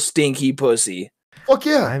equals stinky pussy. Fuck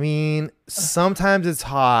yeah. I mean, sometimes it's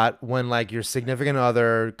hot when like your significant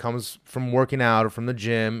other comes from working out or from the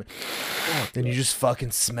gym, and you just fucking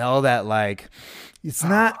smell that. Like, it's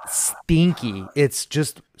not stinky. It's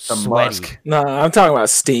just sweaty. Musk. No, I'm talking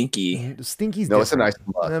about stinky. Stinky's No, it's a different.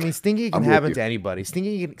 nice musk. I mean, stinky can I'm with happen you. to anybody.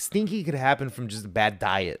 Stinky could happen from just a bad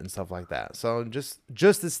diet and stuff like that. So just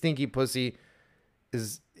the stinky pussy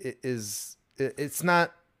is it's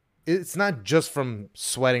not just from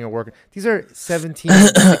sweating or working. These are 17,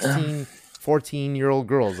 16, 14-year-old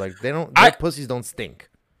girls. Like their pussies don't stink.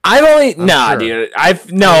 I've only sure. dude.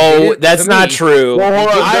 That's to not me. true. Well, hold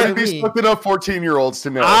on. I- That'd be something up 14-year-olds to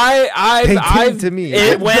know. To me.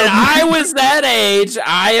 When I was that age,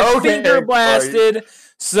 I have Okay, finger blasted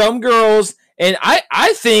some girls, and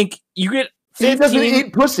I think you get 15, he doesn't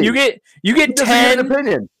eat pussy. You get He doesn't have an 10.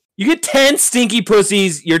 opinion. You get 10 stinky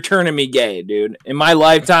pussies, you're turning me gay, dude. In my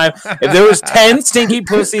lifetime, if there was 10 stinky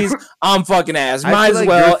pussies, I'm fucking ass. I Might feel as like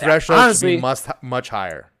well. your threshold Honestly, should be much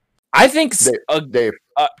higher. I think Dave.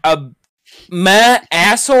 a meh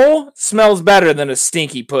asshole smells better than a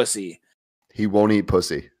stinky pussy. He won't eat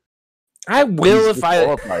pussy. I will He's if I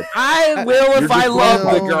disqualified. if I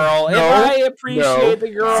love the girl. If No, I appreciate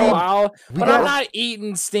the girl, See, but I'm not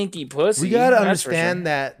eating stinky pussy. We gotta that's for understand sure.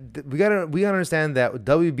 that we gotta understand that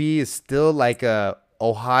WB is still like a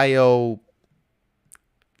Ohio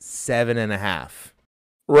 7.5.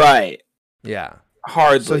 Right. Yeah.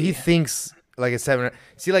 Hardly. So he thinks like a 7.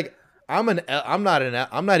 See, like I'm not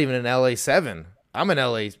even an LA 7. I'm an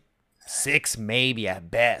LA 6 maybe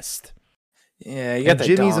at best. Yeah, you got And that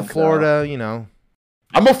Jimmy's donk, a Florida, you know.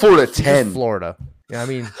 I'm a Florida Just 10. Florida. Yeah, I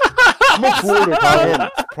mean, I'm a Florida 10.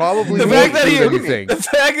 probably The more fact that true than you think. the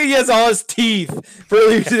fact that he has all his teeth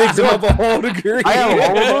really takes him up a whole degree. I have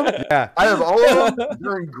all of them. Yeah, I have all of them.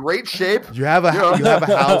 They're in great shape. you have a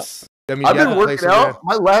house. I mean, I've you have been a place working over out.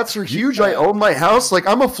 My lats are huge. I own my house. Like,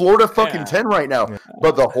 I'm a Florida fucking 10 right now. Yeah.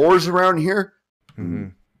 But the whores around here, there. Mm-hmm.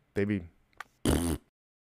 Baby, ugh.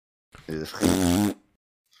 that's what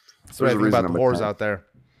There's I a think reason about I'm the a whores 10. out there.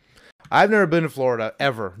 I've never been to Florida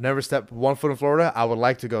ever. Never stepped one foot in Florida. I would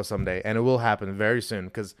like to go someday, and it will happen very soon.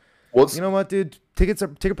 Because What's you know what, dude? Ticket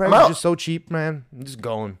prices out. are just so cheap, man. I'm just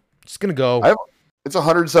going. Just gonna go. it's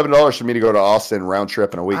 $107 for me to go to Austin round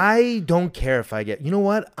trip in a week. I don't care if I get. You know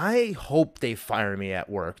what? I hope they fire me at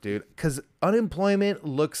work, dude. Because unemployment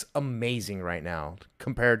looks amazing right now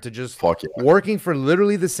compared to just Fuck yeah. working for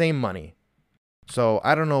literally the same money. So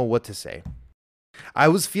I don't know what to say. I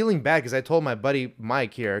was feeling bad because I told my buddy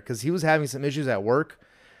Mike here because he was having some issues at work,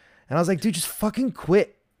 and I was like, dude, just fucking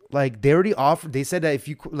quit. Like they already offered. They said that if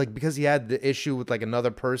you like because he had the issue with like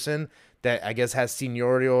another person that I guess has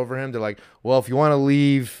seniority over him. They're like, well, if you want to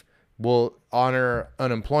leave, we'll honor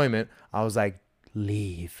unemployment. I was like,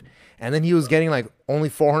 leave. And then he was getting like only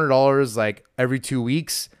 $400 like every 2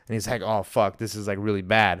 weeks, and he's like, oh fuck, this is like really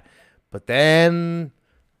bad. But then,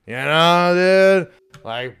 you know, dude.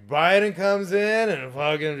 Like, Biden comes in and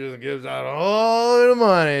fucking just gives out a whole lot of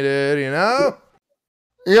money, dude, you know?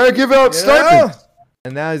 You gotta give out You know? stipends.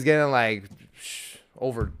 And now he's getting like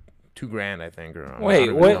over $2,000, I think. Or, I Wait,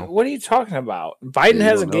 don't what? know. What are you talking about? Biden you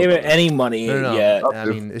hasn't don't know given about any money No. yet. I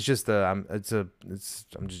mean, it's just I'm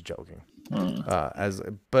just joking.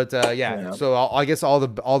 Yeah. So I guess all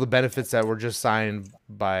the benefits that were just signed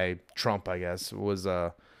by Trump, I guess, was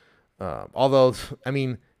although I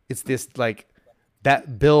mean it's this like.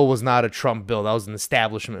 That bill was not a Trump bill. That was an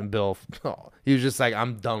establishment bill. He was just like,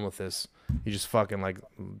 I'm done with this. He just fucking like,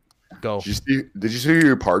 go. Did you see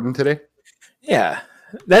your pardon today? Yeah,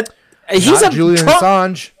 that he's Not a Julian Trump.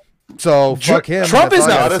 Assange. So fuck him. Trump That's is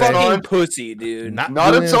all I not gotta a say. fucking pussy, dude. Not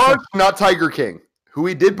Julian Assange, not Tiger King. Who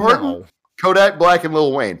he did pardon? No. Kodak Black and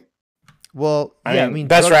Lil Wayne. Well, yeah, I mean,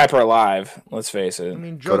 best drug- rapper alive. Let's face it. I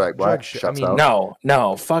mean, Kodak Black, drug shit. shuts I mean, out.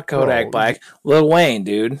 No, fuck Kodak Bro, Black, Lil Wayne,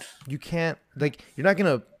 dude. you can't like. You're not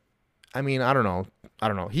gonna. I mean, I don't know.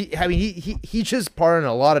 He just pardoned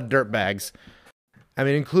a lot of dirt bags. I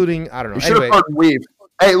mean, including I don't know. He should have Anyway, pardoned Weave.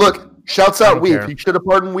 Hey, look, shouts I out don't Weave. care. He should have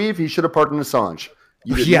pardoned Weave. He should have pardoned Assange.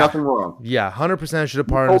 You did Yeah. nothing wrong. yeah, 100% should have Told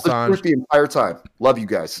pardoned the truth Assange. the entire time. Love you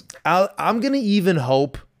guys. I'm gonna even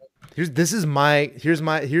hope. Here's to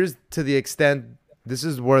the extent. This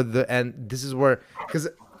is where because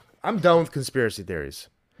I'm done with conspiracy theories.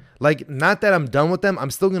 Like, not that I'm done with them. I'm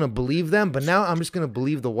still gonna believe them, but now I'm just gonna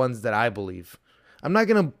believe the ones that I believe. I'm not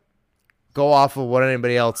gonna go off of what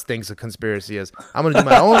anybody else thinks a conspiracy is. I'm gonna do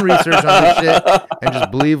my own research on this shit and just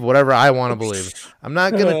believe whatever I want to believe. I'm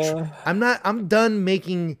not gonna. I'm done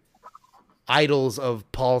making idols of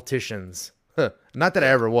politicians. Not that I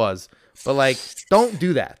ever was, but like, don't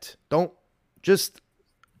do that. Don't just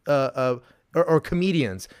or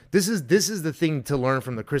comedians. This is the thing to learn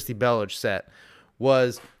from the Christy Bellich set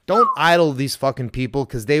was don't idol these fucking people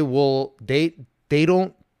because you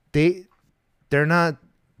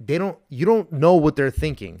don't know what they're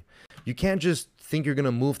thinking. You can't just think you're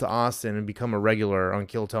gonna move to Austin and become a regular on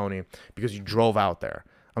Kill Tony because you drove out there.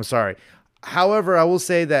 I'm sorry. However, I will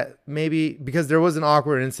say that maybe because there was an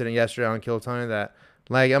awkward incident yesterday on Kill Tony that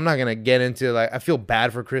like I'm not gonna get into. Like I feel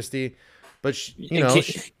bad for Christy, but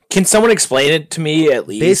Can someone explain it to me at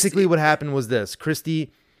least? basically what happened was this: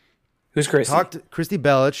 Christy Who's Christy? talked to Christy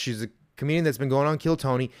Bellich. She's a comedian that's been going on Kill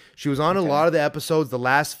Tony. She was on a lot of the episodes, the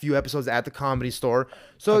last few episodes at the Comedy Store.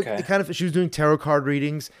 So it kind of she was doing tarot card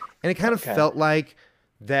readings, and it kind of felt like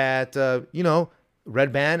that.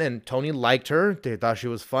 Red Band and Tony liked her. They thought she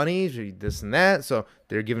was funny, this and that. So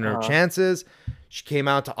they're giving her chances. She came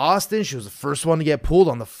out to Austin. She was the first one to get pulled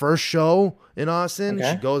on the first show in Austin.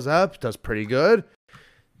 Okay. She goes up, does pretty good.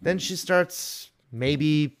 Then she starts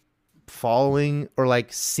maybe following or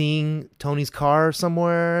like seeing Tony's car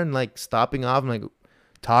somewhere and like stopping off and like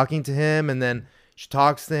talking to him. And then she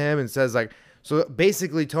talks to him and says like, so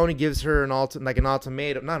basically Tony gives her an ultimatum, not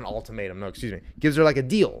an ultimatum. No, excuse me. Gives her like a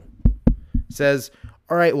deal. Says,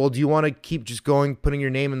 all right, well, do you want to keep just going, putting your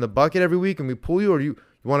name in the bucket every week and we pull you? Or you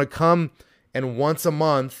want to come and once a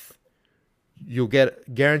month you'll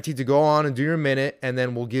get guaranteed to go on and do your minute and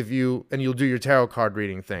then we'll give you, and you'll do your tarot card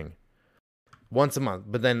reading thing. once a month,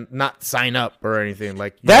 but then not sign up or anything.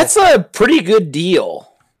 Like That's a pretty good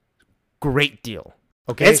deal. great deal.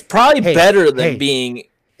 Okay, It's probably better than being.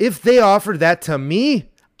 If they offered that to me,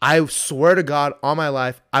 I swear to God, on my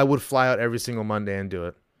life, I would fly out every single Monday and do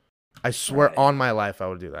it. I swear on my life, I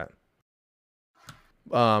would do that.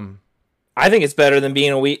 I think it's better than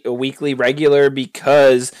being a weekly regular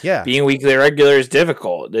because being weekly regular is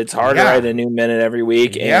difficult. It's hard to write a new minute every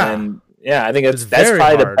week, and I think that's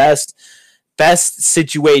probably the best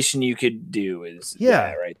situation you could do is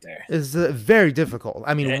that right there. It's very difficult.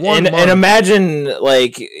 I mean, and imagine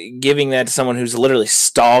like giving that to someone who's literally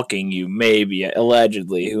stalking you, maybe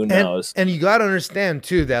allegedly, who knows? And you got to understand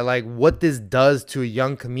too that like what this does to a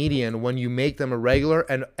young comedian when you make them a regular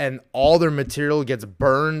and all their material gets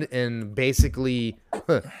burned in basically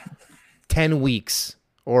 10 weeks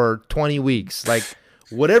or 20 weeks, like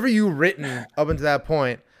whatever you've written up until that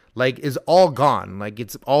point. Like is all gone. Like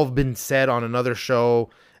it's all been said on another show.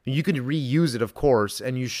 You could reuse it, of course,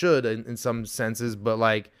 and you should in some senses, but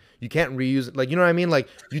like you can't reuse it. Like, you know what I mean? Like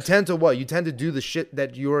you tend to do the shit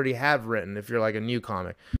that you already have written if you're like a new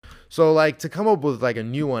comic. So like to come up with like a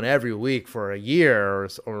new one every week for a year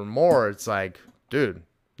or more, it's like, dude,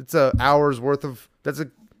 it's a hour's worth of, that's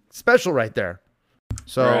a special right there.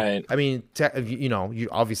 So, I mean, you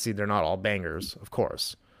obviously they're not all bangers, of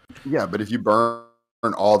course. Yeah, but if you burn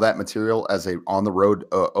all that material as a on the road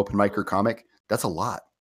open micer comic, that's a lot.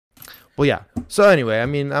 Well, yeah. So anyway, I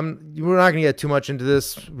mean, we're not gonna get too much into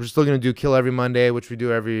this. We're still gonna do Kill every Monday, which we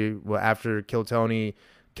do after Kill Tony.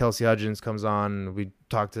 Kelsey Hudgens comes on. We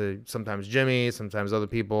talk to sometimes Jimmy, sometimes other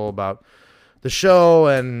people about the show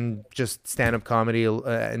and just stand-up comedy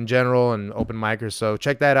in general and open micers. So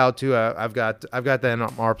check that out too. I've got that in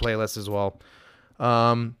our playlist as well.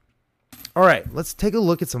 All right, let's take a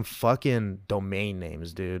look at some fucking domain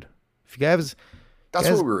names, dude. If you guys, that's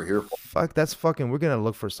what we were here for. We're gonna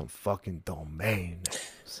look for some fucking domain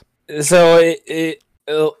names. So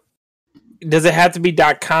does it have to be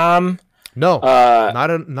 .com? No,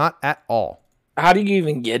 not at all. How do you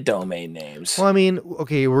even get domain names? Well, I mean,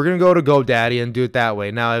 okay, we're gonna go to GoDaddy and do it that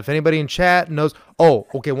way. Now, if anybody in chat knows,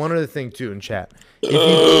 one other thing too in chat.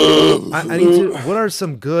 I need to. What are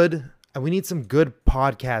some good? We need some good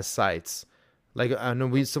podcast sites. Like I know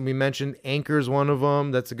we mentioned Anchor's one of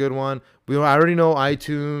them. That's a good one. I already know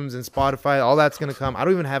iTunes and Spotify. All that's gonna come. I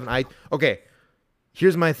don't even have an Okay,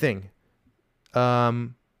 here's my thing.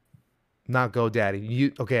 Not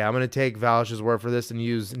GoDaddy. I'm gonna take Valish's word for this and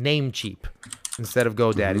use Namecheap instead of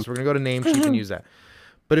GoDaddy. So we're gonna go to Namecheap and use that.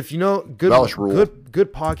 But if you know good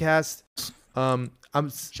podcasts,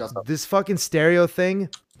 this fucking stereo thing,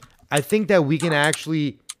 I think that we can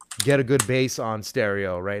actually get a good base on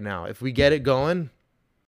stereo right now. If we get it going,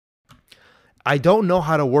 I don't know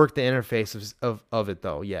how to work the interface of it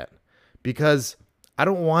though yet, because I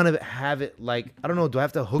don't want to have it like, I don't know, do I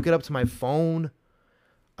have to hook it up to my phone?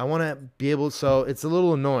 I want to be able, so it's a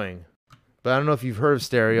little annoying, but I don't know if you've heard of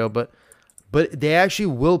stereo, but they actually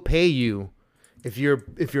will pay you if your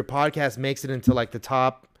podcast makes it into like the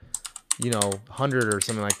top, 100 or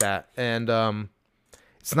something like that. And,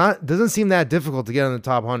 doesn't seem that difficult to get on the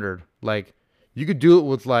top 100. Like you could do it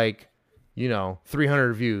with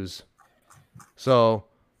 300 views. So,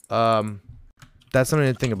 that's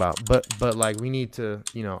something to think about. But like we need to,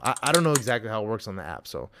 I don't know exactly how it works on the app.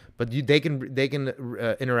 So, but they can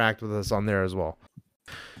interact with us on there as well.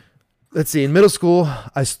 Let's see. In middle school,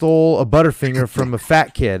 I stole a Butterfinger from a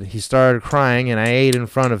fat kid. He started crying and I ate in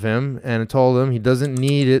front of him and I told him he doesn't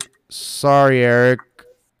need it. Sorry, Eric.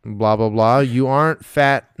 Blah, blah, blah. You aren't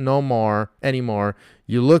fat no more anymore.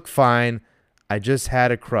 You look fine. I just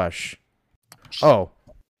had a crush. Oh.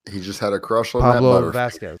 He just had a crush on Pablo that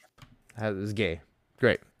Vasquez. Is gay.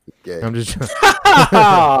 Great. Gay. I'm just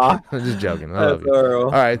I'm just joking. I love you. All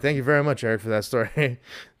right. Thank you very much, Eric, for that story. Thank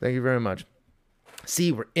you very much.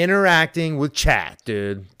 See, we're interacting with chat,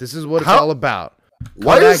 dude. This is what it's all about.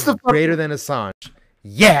 Why is the greater than Assange?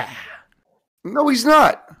 Yeah. No, he's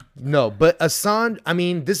not. No, but Assange, I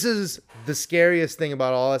mean, this is the scariest thing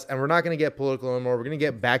about all this, and we're not going to get political anymore. We're going to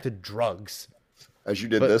get back to drugs. As you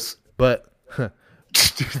did this. But we're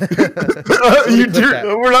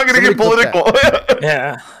not going to get political.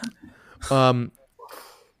 Yeah. We're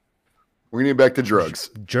going to get back to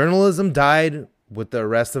drugs. Journalism died with the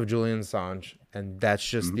arrest of Julian Assange, and that's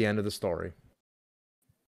just the end of the story.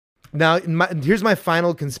 Now, here's my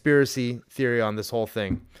final conspiracy theory on this whole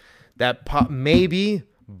thing. That maybe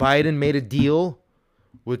Biden made a deal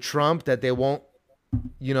with Trump that they won't,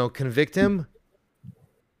 convict him.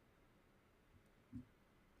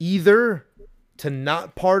 Either to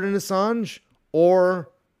not pardon Assange or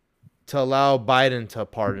to allow Biden to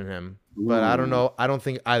pardon him. but I don't Ooh. know. I don't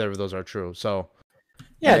think either of those are true. So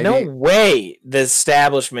Yeah, Maybe- no way the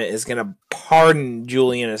establishment is gonna pardon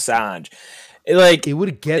Julian Assange. Like, it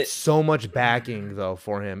would get so much backing though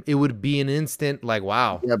for him. It would be an instant like,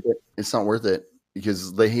 wow. Yeah, but it's not worth it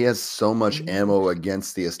because he has so much ammo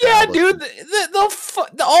against the yeah, establishment.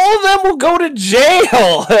 dude, all of them will go to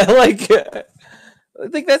jail. Like, I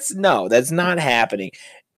think that's not happening.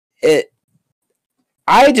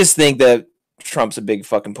 I just think that Trump's a big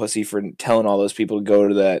fucking pussy for telling all those people to go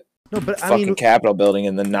to that No, but fucking Capitol building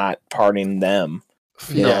and then not pardoning them.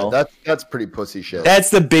 You Yeah, know? that's pretty pussy shit. That's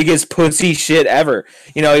the biggest pussy shit ever.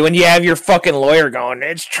 You know, when you have your fucking lawyer going,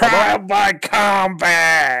 it's trial by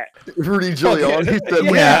combat. Rudy Giuliani said,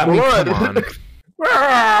 yeah, I mean, blood. come on.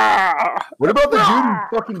 What about the dude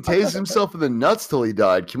who fucking tased himself in the nuts till he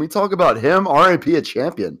died? Can we talk about him? R.I.P. a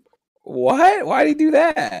champion. What? Why'd he do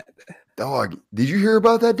that? Dog, did you hear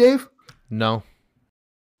about that, Dave? No.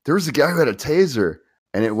 There was a guy who had a taser,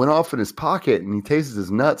 and it went off in his pocket, and he tasted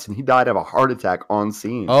his nuts, and he died of a heart attack on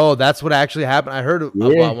scene. Oh, that's what actually happened. I heard Yeah.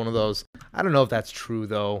 about one of those. I don't know if that's true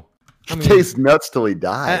though. I mean, Taste nuts till he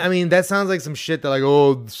died. I mean, that sounds like some shit that like,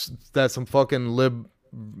 oh, that's some fucking lib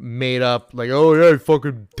made up. Like, oh yeah, he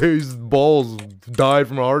fucking tased balls, died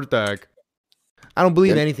from a heart attack. I don't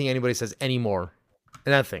believe Yeah. anything anybody says anymore.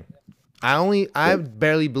 And that thing, I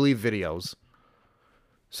barely believe videos.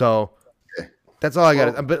 So that's all I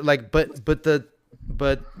got.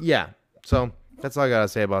 But yeah. So that's all I gotta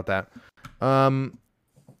say about that.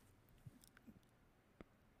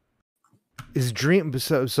 Is Dream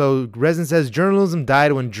so Resin says journalism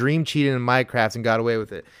died when Dream cheated in Minecraft and got away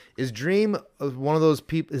with it. Is Dream one of those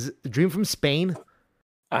people? Is Dream from Spain?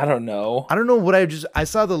 I don't know. I don't know what I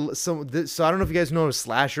saw so I don't know if you guys know who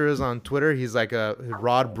Slasher is on Twitter. He's like a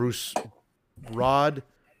Rod Broslau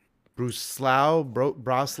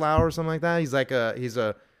or something like that.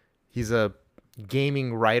 He's a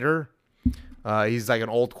gaming writer. He's like an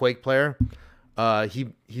old Quake player. He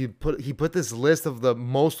put this list of the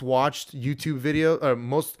most watched YouTube video or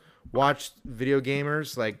most watched video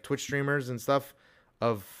gamers, like Twitch streamers and stuff,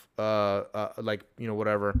 of like, you know,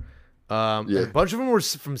 whatever. A bunch of them were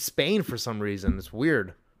from Spain for some reason. It's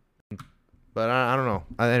weird, but I don't know.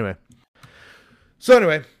 Anyway,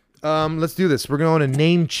 let's do this. We're going to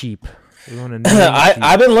name cheap. We're going to name cheap.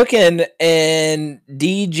 I've been looking in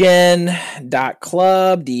degen.club,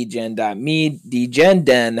 degen.me. Degen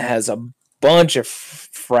Den has a bunch of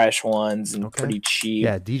fresh ones and pretty cheap.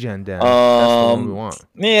 Yeah, Degen Den. That's the one we want.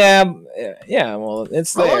 Yeah. Well,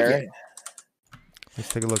 it's I like there. it. Let's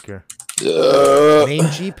take a look here. Name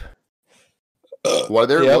cheap. While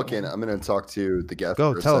they're Yep. looking, I'm going to talk to the guest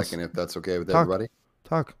Go, for a tell us. second, if that's okay with Talk. everybody.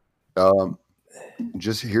 Talk.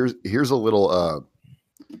 Just here's a little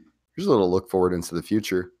look forward into the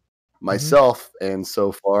future. Myself and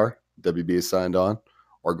so far WB is signed on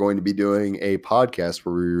are going to be doing a podcast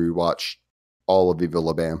where we rewatch all of Viva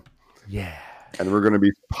La Bam, Yeah. and we're going to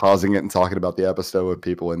be pausing it and talking about the episode with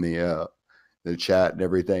people in the chat and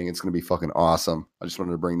everything. It's going to be fucking awesome. I just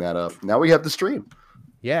wanted to bring that up. Now we have the stream.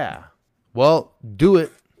 Yeah. Well, do it.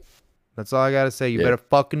 That's all I gotta say. You Yeah. better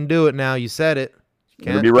fucking do it now. You said it. You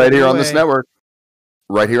It'll be right take it here on this away. network.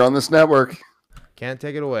 Right here on this network. Can't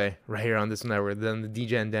take it away. Right here on this network. Then the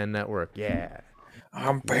Degen Den network. Yeah.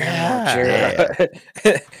 I'm back. Yeah.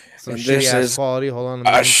 Some And shitty this ass is quality. Hold on.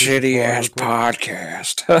 A shitty ass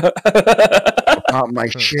podcast. Oh, my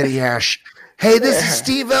shitty ass. Hey, this is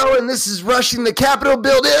Steve O, and this is Rushing the Capitol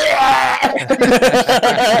building.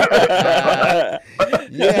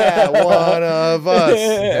 Yeah, one of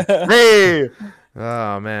us. Hey.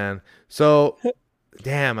 Oh man. So,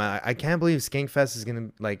 damn, I can't believe Skankfest is gonna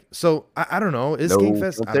like. So I don't know. Is No,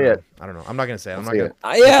 Skankfest? don't I say don't know. it. I don't know. I'm not gonna say it. I'm Don't not say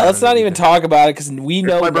gonna. it. Yeah, let's not even talk about it because we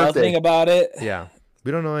know my birthday. nothing about it. Yeah,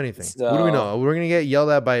 we don't know anything. So- What do we know? We're gonna get yelled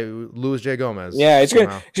at by Louis J. Gomez. Yeah, it's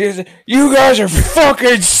somehow. gonna. You guys are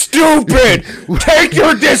fucking stupid. Take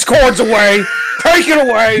your discords away. Take it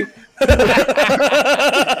away.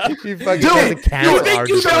 You fucking Do got it. the camera You think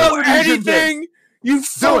you artist. know Shut down the anything? You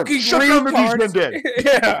fucking Shut down the retards. Degen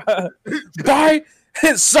Yeah. Buy,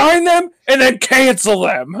 sign them, and then cancel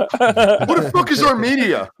them. What the fuck is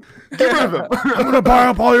Armenia? Get rid of him. I'm gonna buy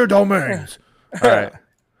up all your domains. All right.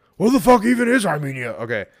 What the fuck even is Armenia?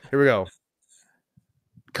 Okay, here we go.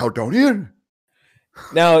 Caledonian?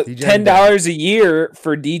 Now, Degen $10 a year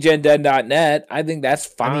for degenden.net. I think that's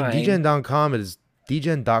fine. I mean, Degen.com is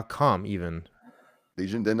Degen.com even.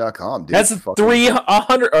 DegenDen.com, dude. That's Fucking-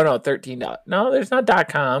 300. Oh no, $13. No, there's not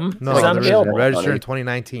 .com. No, it's not there available. isn't. Registered in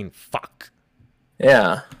 2019. Fuck.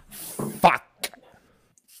 Yeah. Fuck.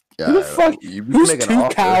 Yeah, Who the fuck? you Who's make an Two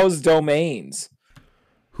offer. Cows domains?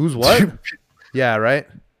 Who's what? Yeah, right.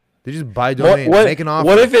 They just buy domains, make an offer.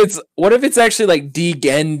 What if it's actually like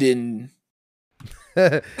Degen Den?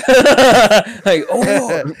 Like,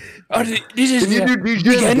 this is Can you do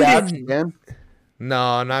DJ Dash again? No,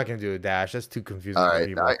 I'm not gonna do a dash. That's too confusing All for right,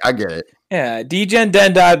 people. I get it. Yeah,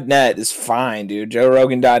 DegenDen.net is fine, dude.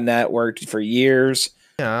 JoeRogan.net worked for years.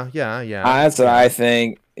 Yeah. That's what I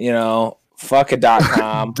think. You know, fuck a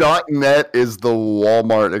 .com. .net is the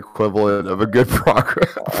Walmart equivalent of a good program.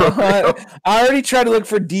 I already tried to look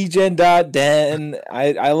for Degen.den.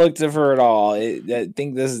 I looked for it all. I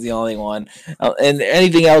think this is the only one, and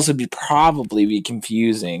anything else would probably be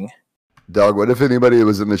confusing. Dog, what if anybody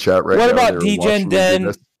was in the chat right now? What about they were watching me do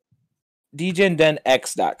this?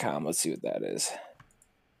 DegenDenX.com? Let's see what that is.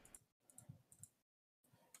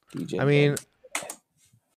 I mean,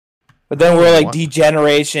 but then we're like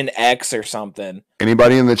Degeneration X or something.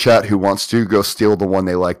 Anybody in the chat who wants to go steal the one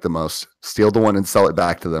they like the most, steal the one and sell it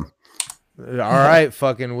back to them. all right,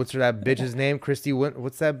 fucking, what's that bitch's name? Christy,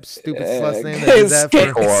 what's that stupid slut's name? That did that for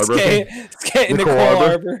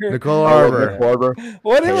Nicole Arbor.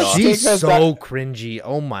 What is She's so cringy.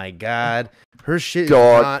 Oh my god, her shit is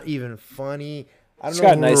not even funny. I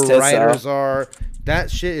don't know who her writers are. That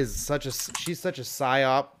shit is she's such a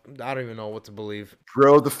psyop. I don't even know what to believe.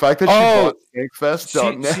 Bro, the fact that she bought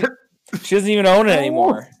Skankfest.net. She doesn't even own it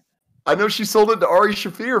anymore. I know she sold it to Ari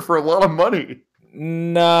Shaffir for a lot of money.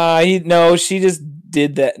 No, she just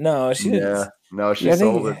did that. No, she didn't. Yeah, no, she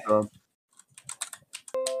sold it.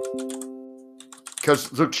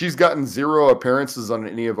 Because look, she's gotten 0 appearances on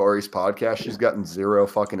any of Ari's podcasts. She's gotten 0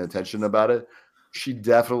 fucking attention about it. She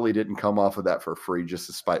definitely didn't come off of that for free just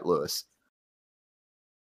to spite Lewis.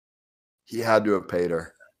 He had to have paid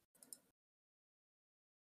her.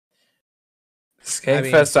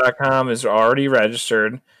 Skankfest.com is already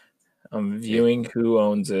registered. I'm viewing who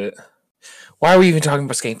owns it. Why are we even talking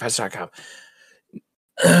about Skankfest.com?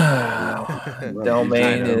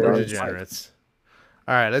 Domain We're is degenerates.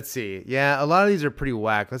 All right, let's see. Yeah, a lot of these are pretty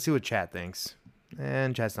whack. Let's see what chat thinks.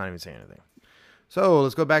 And chat's not even saying anything. So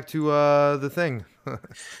let's go back to the thing.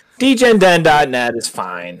 DegenDen.net is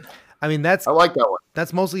fine. I mean, I like that one.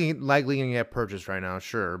 That's mostly likely going to get purchased right now,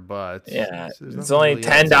 sure, but yeah, it's only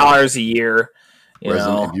 $10 a year. You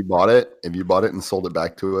know? If you bought it and sold it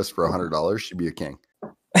back to us for $100, you'd be a king.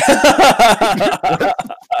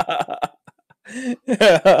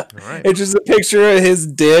 Right. It's just a picture of his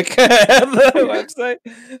dick on the website.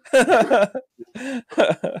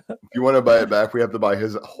 If you want to buy it back, we have to buy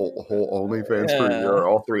his whole OnlyFans for a year,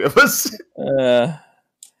 all 3 of us.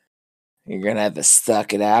 You're gonna have to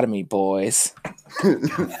suck it out of me, boys.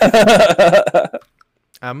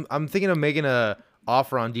 I'm thinking of making a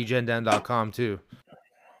offer on DegenDen.com too.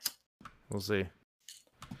 We'll see.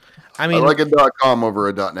 I mean, I like a .com over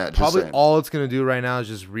a .net. Probably all it's gonna do right now is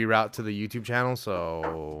just reroute to the YouTube channel.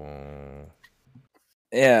 So,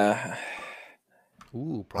 yeah.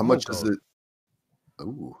 Ooh, how much is it?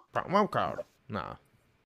 Ooh, promo code. Nah.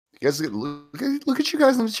 You guys look at you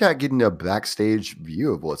guys in the chat getting a backstage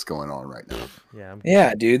view of what's going on right now.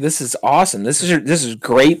 Yeah, dude, this is awesome. This is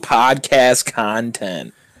great podcast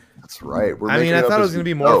content. That's right. I thought it was gonna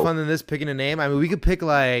be more fun than this picking a name. I mean, we could pick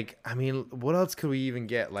what else could we even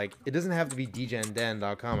get? Like, it doesn't have to be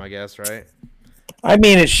DegenDen.com, I guess, right? I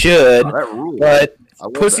mean, it should, but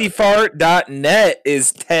pussyfart.net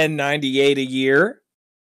is $10.98 a year.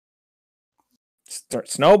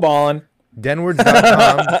 Start snowballing.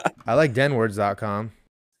 Denwords.com. I like Denwords.com.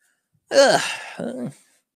 Yeah.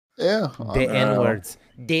 The N-words.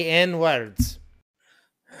 The N-words.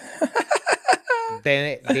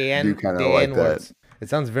 The N-words. It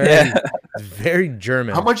sounds very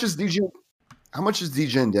German. How much is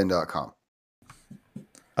DegenDen.com?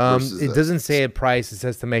 It doesn't say a price. It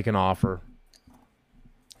says to make an offer.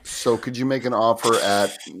 So could you make an offer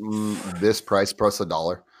at this price plus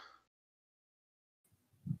 $1?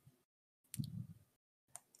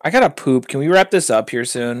 I gotta poop. Can we wrap this up here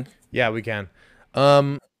soon? Yeah, we can.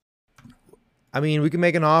 I mean, we can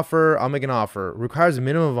make an offer. I'll make an offer. Requires a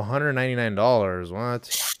minimum of $199. What?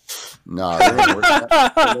 No,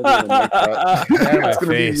 it's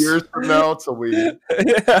gonna be years from now till we.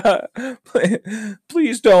 Yeah,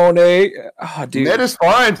 please donate. Oh, dude, net is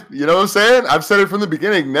fine. You know what I'm saying? I've said it from the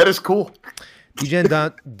beginning. Net is cool.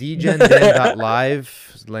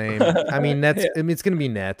 DegenDen.live is lame. I mean, it's gonna be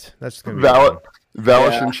net. That's gonna be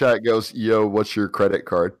Valish in chat goes, yo, what's your credit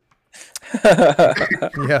card?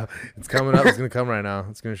 Yeah, it's coming up. It's gonna come right now.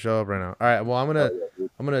 It's gonna show up right now. All right. Well, I'm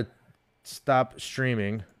gonna stop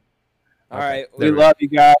streaming. All right. We love you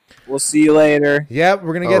guys. We'll see you later. Yep,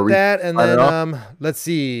 we're gonna get that, and then let's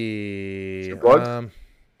see. Hold on.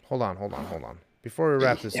 Before we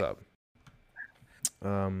wrap this up,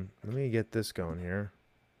 Let me get this going here.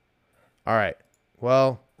 All right.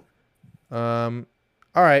 Well, all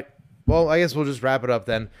right. Well, I guess we'll just wrap it up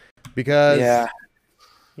then, because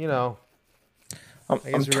you know, I'm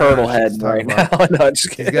turtle head right now. No,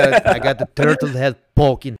 just kidding. I got the turtle head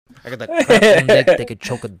poking. I got the crap on deck that could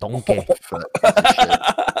choke a donkey.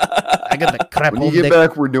 I got the crap When on you get deck.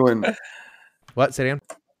 back, we're doing. What? Say it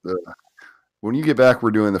again. When you get back,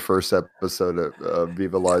 we're doing the first episode of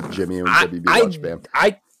Viva La Jimmy and WB Watch Bam.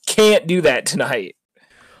 I can't do that tonight.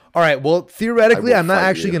 All right. Well, theoretically, I will I'm not fight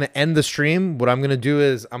actually you. going to end the stream. What I'm going to do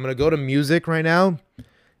is I'm going to go to music right now,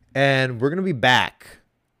 and we're going to be back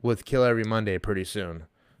with Kill Every Monday pretty soon.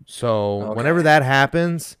 So whenever that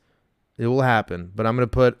happens, it will happen. But I'm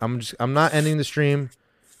not ending the stream.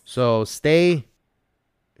 So stay.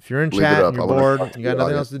 If you're in Leave it chat up. and I you're wanna bored, talk to you got the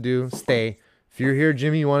nothing audience. else to do, stay. If you're here,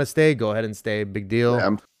 Jimmy, you want to stay, go ahead and stay. Big deal. Yeah,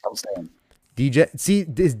 I'm staying.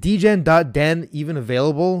 Is Degen Den even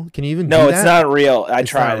available? Can you even do No, that? it's not real. I It's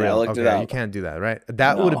tried not it. I real. looked it Okay, up. you can't do that, right?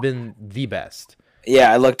 That would have been the best.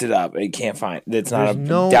 Yeah, I looked it up. I can't find. It's not There's a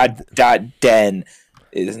no- dot den.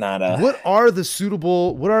 It is not a. What are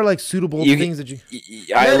suitable You- things that you?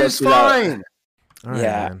 I That looked is it up. fine. All right,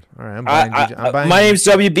 Yeah. man. All right, I'm buying. I'm buying. My name's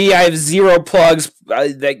WB. I have 0 plugs.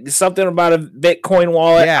 Something about a Bitcoin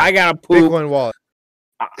wallet. Yeah, I got to poop. Bitcoin wallet.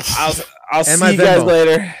 I'll see my you guys Venmo.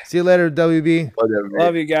 later. See you later, WB. Whatever.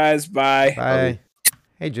 Love you guys. Bye. Bye.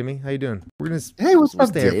 Hey, Jimmy, how you doing? We're gonna Hey, what's we'll up,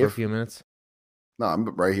 stay here for a Dave? few minutes. No, I'm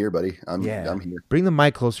right here, buddy. I'm here. Bring the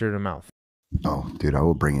mic closer to the mouth. Oh, dude, I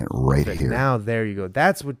will bring it right Perfect. here. Now there you go.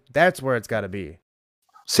 That's where it's got to be.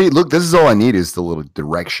 See, look, this is all I need is the little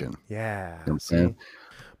direction. Yeah. You know what I'm See? saying?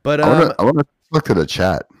 But I want to look to the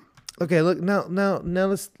chat. okay, look now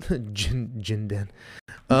let's Jin Den.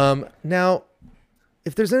 Now,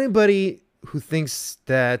 if there's anybody who thinks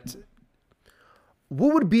that,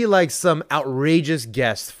 what would be like some outrageous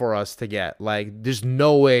guest for us to get? Like, there's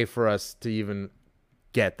no way for us to even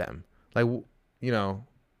get them. Like, you know,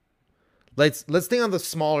 let's think on the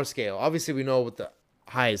smaller scale. Obviously, we know what the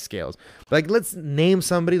highest scales. Like, let's name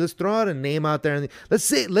somebody. Let's throw out a name out there, and let's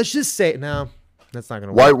just say no. That's not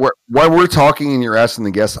gonna work. While we're talking and you're asking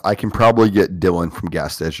the guests, I can probably get Dylan from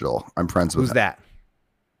Gas Digital. I'm friends with Who's him. that?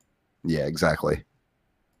 Yeah, exactly.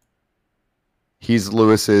 He's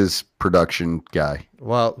Lewis's production guy.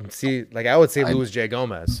 Well, see, like I would say Louis J.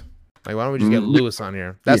 Gomez. Like, why don't we just get Louis on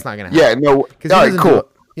here? That's not gonna happen. Yeah, no. All right, cool.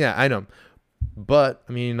 Yeah, I know. But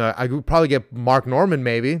I mean, I could probably get Mark Norman.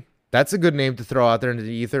 Maybe that's a good name to throw out there into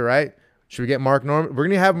the ether, right? Should we get Mark Norman? We're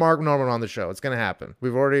gonna have Mark Norman on the show. It's gonna happen.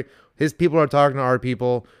 His people are talking to our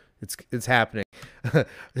people. It's happening.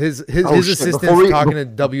 his assistant's talking to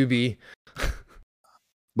WB.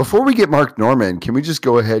 Before we get Mark Norman, can we just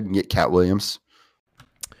go ahead and get Cat Williams?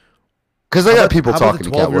 Because I got people talking to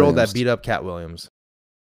Cat 12-year-old Williams. that beat up Cat Williams.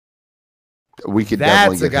 We could That's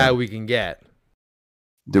definitely the get guy him. we can get.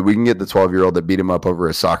 Dude, we can get the 12-year-old that beat him up over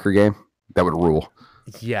a soccer game. That would rule.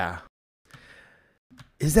 Yeah.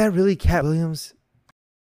 Is that really Cat Williams?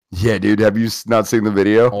 Yeah, dude. Have you not seen the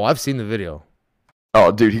video? Oh, I've seen the video.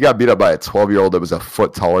 Oh, dude, he got beat up by a 12-year-old that was a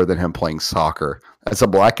foot taller than him playing soccer. That's a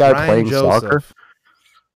black guy Ryan playing Joseph. soccer.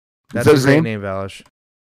 That's that a his great name? name, Valish.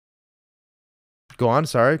 Go on.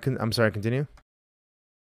 Sorry. I'm sorry. Continue.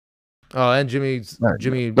 Oh, and Jimmy.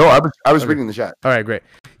 No, I was Okay. reading the chat. All right, great.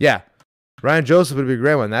 Yeah, Ryan Joseph would be a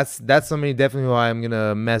great one. That's somebody definitely who I'm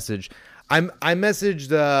gonna message. I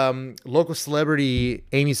messaged local celebrity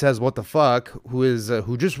Amy Says What the Fuck,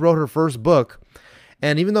 who just wrote her first book,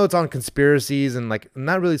 and even though it's on conspiracies and like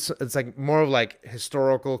not really, it's like more of like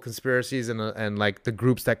historical conspiracies and like the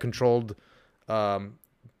groups that controlled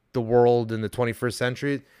the world in the 21st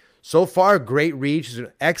century. So far, great reach. She's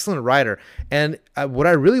an excellent writer. And what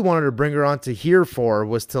I really wanted to bring her on to here for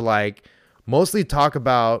was to like mostly talk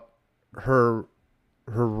about her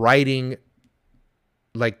writing,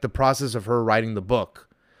 like the process of her writing the book.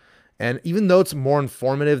 And even though it's more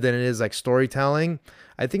informative than it is like storytelling,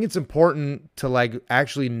 I think it's important to like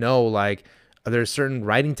actually know like are there certain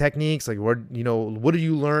writing techniques, like what did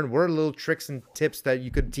you learn? What are little tricks and tips that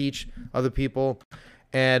you could teach other people?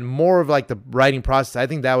 And more of like the writing process. I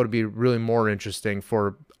think that would be really more interesting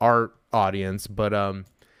for our audience. But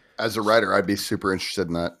As a writer, I'd be super interested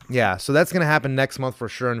in that. yeah, so that's gonna happen next month for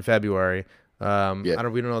sure in February. We don't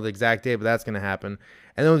know the exact date, but that's gonna happen.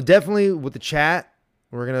 And then definitely with the chat,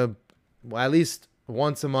 we're gonna at least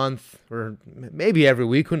once a month or maybe every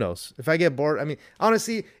week. Who knows? If I get bored, I mean,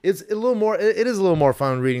 honestly, it's a little more. It is a little more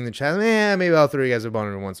fun reading the chat. Yeah, maybe I'll throw you guys a bone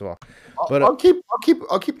every once in a while. But I'll keep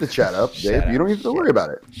the chat up, Dave. You don't have to worry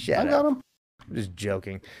about it. I got him. I'm just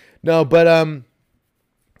joking. No, but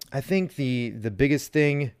I think the biggest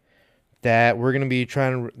thing that we're gonna be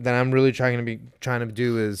that I'm really trying to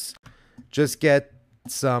do is just get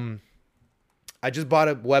some. I just bought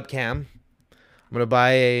a webcam. I'm gonna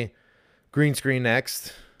buy a green screen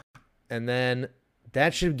next, and then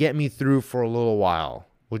that should get me through for a little while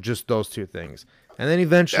with just those two things. And then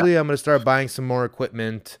eventually I'm gonna start buying some more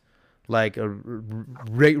equipment, like a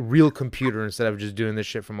real computer instead of just doing this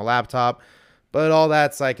shit from a laptop. But all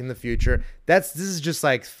that's like in the future. This is just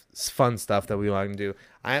like fun stuff that we want to do.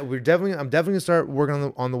 I'm definitely gonna start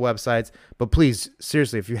working on the websites. But please,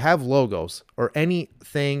 seriously, if you have logos or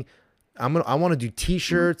anything, I want to do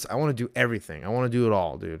T-shirts. I want to do everything. I want to do it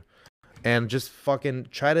all, dude. And just fucking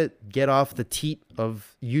try to get off the teat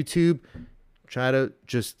of YouTube. Try to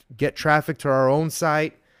just get traffic to our own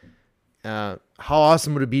site. How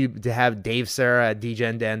awesome would it be to have Dave Sarah at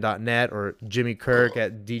DegenDen.net or Jimmy Kirk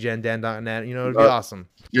at DegenDen.net? You know, it'd be awesome.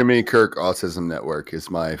 Jimmy Kirk Autism Network is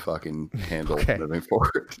my fucking handle moving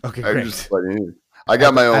forward. Okay, great. I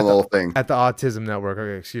got my own little thing. At the Autism Network.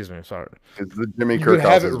 Okay, excuse me. Sorry. It's the Jimmy You Kirk could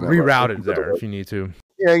have it Autism rerouted Network. there if you need to.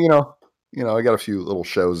 Yeah, you know, I got a few little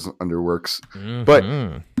shows under works. But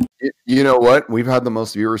you know what? We've had the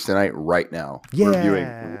most viewers tonight right now. We're viewing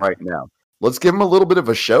right now. Let's give them a little bit of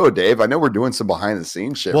a show, Dave. I know we're doing some behind the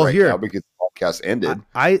scenes shit now because the podcast ended.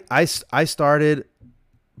 I started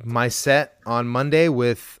my set on Monday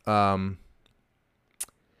with in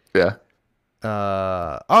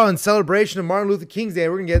celebration of Martin Luther King's Day,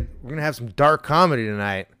 we're gonna have some dark comedy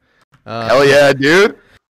tonight. Hell yeah, dude.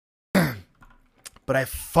 But I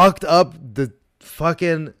fucked up the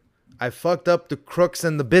crooks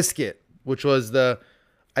and the biscuit, which was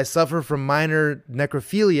I suffer from minor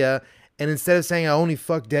necrophilia. And instead of saying I only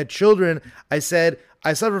fuck dead children, I said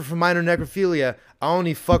I suffer from minor necrophilia. I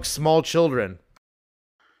only fuck small children.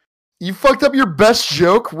 You fucked up your best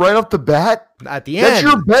joke right off the bat? At the end. That's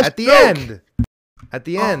your best joke. At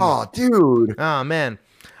the end. Oh, dude. Oh, man.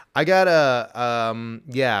 I got I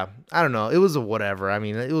don't know. It was a whatever. I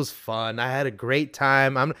mean, it was fun. I had a great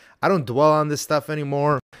time. I don't dwell on this stuff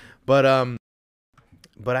anymore, but I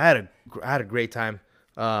had a great time.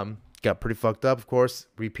 Got pretty fucked up, of course,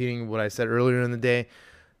 repeating what I said earlier in the day.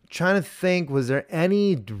 Trying to think, was there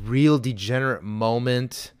any real degenerate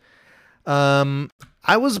moment? I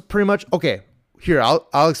was pretty much okay. Here,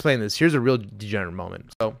 I'll explain this. Here's a real degenerate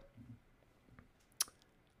moment. So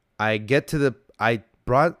I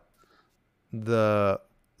brought the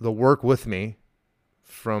work with me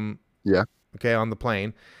from on the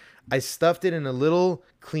plane. I stuffed it in a little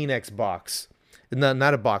Kleenex box.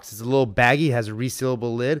 Not a box. It's a little baggie, has a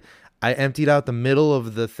resealable lid. I emptied out the middle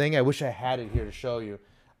of the thing. I wish I had it here to show you.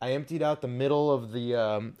 I emptied out the middle of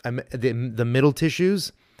the middle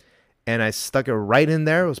tissues, and I stuck it right in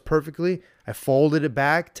there. It was perfectly. I folded it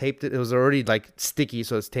back, taped it. It was already like sticky,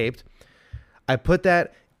 so it's taped. I put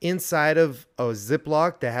that inside of a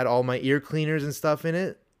Ziploc that had all my ear cleaners and stuff in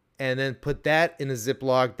it, and then put that in a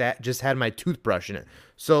Ziploc that just had my toothbrush in it.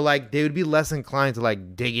 So like they would be less inclined to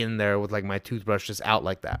like dig in there with like my toothbrush just out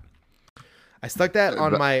like that. I stuck that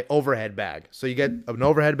on my overhead bag. So you get an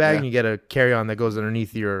overhead bag and you get a carry-on that goes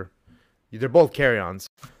underneath your. They're both carry-ons,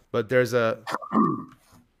 but there's a.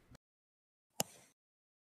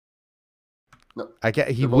 No,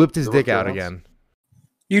 he whipped his dick out again.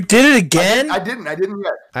 You did it again? I didn't yet.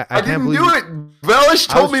 I didn't can't do it. Velish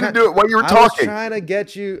told me to do it while you were talking. I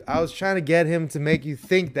was trying to get him to make you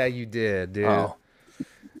think that you did, dude. Oh.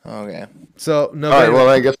 Okay. So no. All right. Well,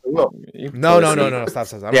 I guess I will. No.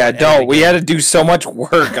 Stop. Don't. We had to do so much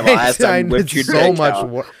work the last time. Whipped you so much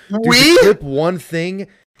work. We clip one thing,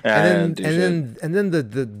 and then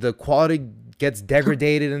the quality gets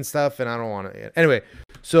degraded and stuff, and I don't want it. Anyway,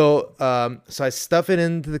 so I stuff it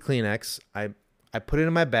into the Kleenex. I put it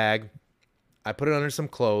in my bag. I put it under some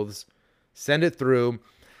clothes. Send it through.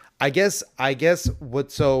 I guess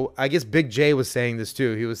Big J was saying this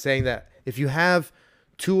too. He was saying that if you have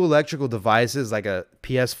two electrical devices like a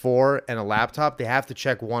PS4 and a laptop, they have to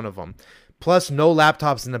check one of them. Plus, no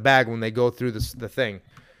laptops in the bag when they go through the thing.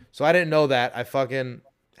 So I didn't know that. I fucking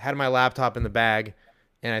had my laptop in the bag,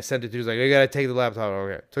 and I sent it through. He's like, you gotta take the laptop.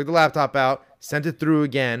 Okay, took the laptop out, sent it through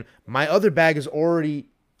again. My other bag is already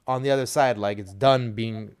on the other side, like it's done.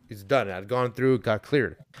 I'd gone through, it got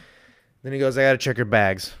cleared. Then he goes, I gotta check your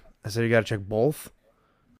bags. I said, you gotta check both?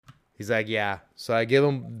 He's like, yeah. So I give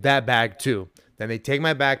him that bag too. Then they take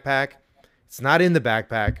my backpack. It's not in the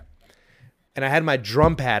backpack. And I had my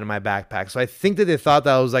drum pad in my backpack. So I think that they thought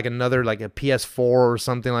that was like another, like a PS4 or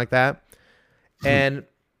something like that. And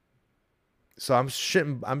so I'm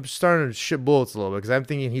starting to shit bullets a little bit because I'm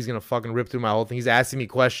thinking he's going to fucking rip through my whole thing. He's asking me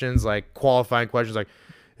questions, like qualifying questions, like,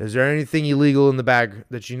 is there anything illegal in the bag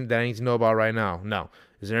that I need to know about right now? No.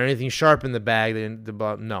 Is there anything sharp in the bag?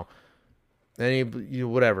 No. Then he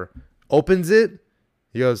whatever. Opens it.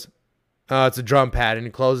 He goes, "Oh, it's a drum pad." And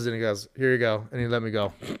he closes it and he goes, "Here you go." And he let me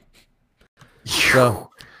go.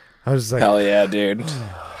 So I was just like, hell yeah, dude.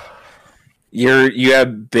 You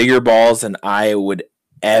have bigger balls than I would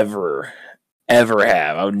ever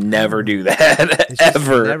have. I would never do that. it's just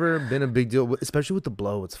ever. never been a big deal, especially with the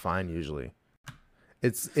blow. It's fine usually.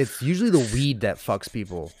 It's usually the weed that fucks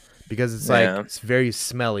people because it's like it's very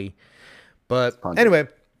smelly. But anyway,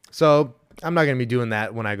 so I'm not gonna be doing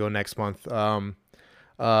that when I go next month.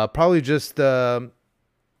 Probably just find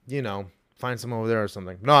someone over there or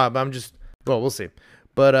something. No, I'm just we'll see.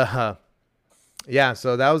 But yeah,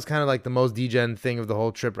 so that was kind of like the most degen thing of the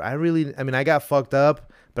whole trip. I got fucked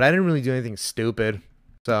up, but I didn't really do anything stupid.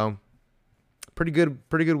 So pretty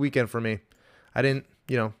good weekend for me. I didn't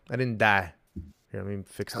die. Here, let me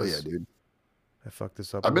fix this. Hell yeah, dude. I fucked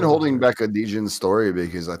this up. I've been holding back a degen story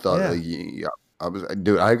because I thought, I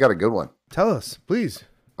got a good one. Tell us, please.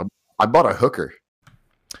 I bought a hooker.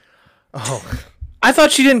 Oh, I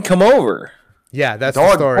thought she didn't come over. Yeah, that's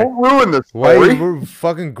the story. Don't ruin the story.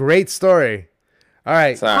 Fucking great story. All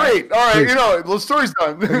right. Sorry. Great. All right. The story's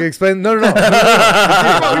done. Okay, explain. No. We need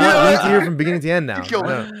to hear from beginning to end now. You killed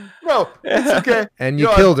her. No, it's okay. And you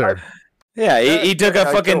killed her. Yeah, he took a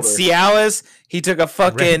fucking Cialis. He took a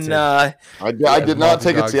fucking. I did not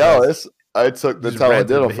take a Cialis. I took the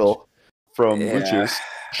Taladenofil from Blue Juice.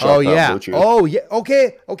 Oh yeah. Oh yeah.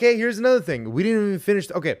 Okay. Here's another thing. We didn't even finish.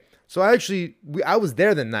 Okay. So I was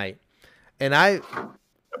there the night, and I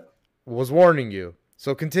was warning you.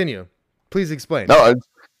 So continue. Please explain. No,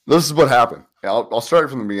 this is what happened. I'll start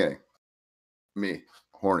from the beginning. Me,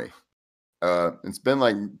 horny. It's been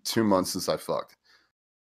like 2 months since I fucked.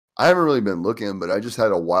 I haven't really been looking, but I just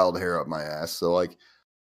had a wild hair up my ass. So like,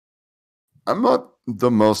 I'm not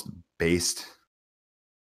the most based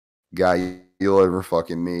guy you'll ever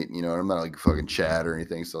fucking meet. I'm not like fucking Chad or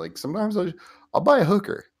anything. So like, sometimes I'll buy a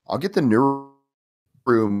hooker. I'll get the neuro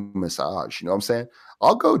massage. You know what I'm saying?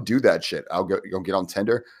 I'll go do that shit. I'll go get on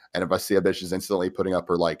Tinder. And if I see a bitch is instantly putting up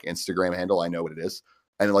her like Instagram handle, I know what it is.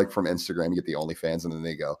 And like from Instagram, you get the OnlyFans, and then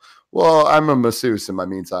they go, "Well, I'm a masseuse in my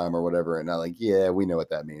meantime," or whatever. And I'm like, "Yeah, we know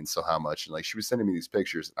what that means. So how much?" And like, she was sending me these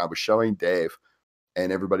pictures. I was showing Dave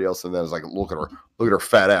and everybody else, and then I was like, "Look at her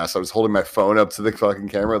fat ass." I was holding my phone up to the fucking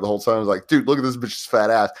camera the whole time. I was like, "Dude, look at this bitch's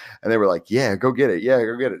fat ass." And they were like, "Yeah, go get it. Yeah,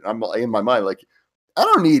 go get it." I'm in my mind like, I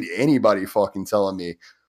don't need anybody fucking telling me,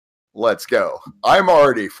 "Let's go." I'm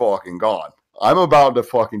already fucking gone. I'm about to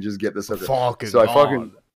fucking just get this over. I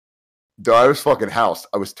was fucking housed.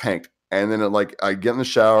 I was tanked. And then I get in the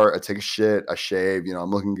shower, I take a shit, I shave,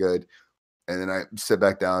 I'm looking good. And then I sit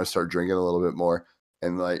back down and start drinking a little bit more.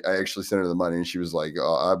 And like, I actually sent her the money, and she was like,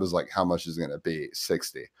 I was like, "How much is it going to be?"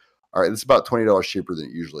 60. All right. It's about $20 cheaper than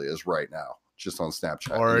it usually is right now, just on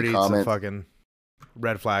Snapchat. Already it's a fucking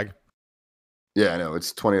red flag. Yeah, I know.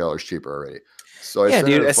 It's $20 cheaper already. So yeah,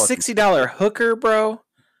 dude, a $60 hooker, bro.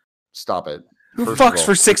 Stop it. Who fucks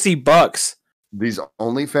for $60? These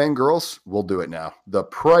OnlyFans girls will do it now. The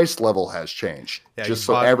price level has changed. Yeah, just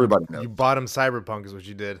so everybody knows. You bought him Cyberpunk is what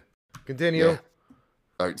you did. Continue. Yeah.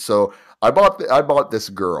 All right. So I bought this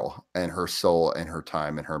girl and her soul and her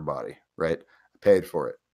time and her body, right? I paid for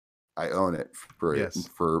it. I own it for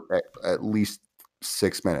at least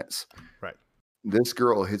 6 minutes. Right. This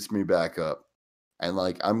girl hits me back up, and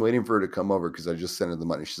like, I'm waiting for her to come over because I just sent her the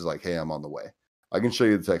money. She's like, "Hey, I'm on the way." I can show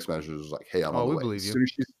you the text messages. Like, "Hey, I'm on the way." Believe you.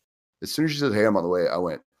 As soon as she said, "Hey, I'm on the way," I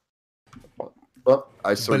went, well,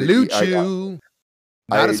 I started. BlueChew.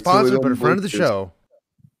 Not a sponsor, but a friend of the show.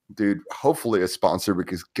 Dude, hopefully a sponsor,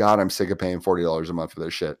 because God, I'm sick of paying $40 a month for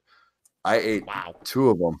this shit. I ate 2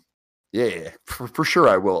 of them. Yeah, for sure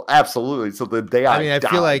I will. Absolutely. So the day I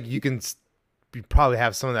feel like you probably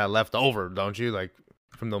have some of that left over, don't you? Like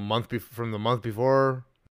from the month before,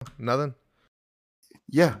 nothing.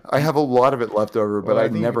 Yeah, I have a lot of it left over, but I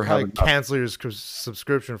never have. Cancel your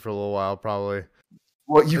subscription for a little while, probably.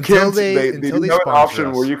 Well, you can't. They do have an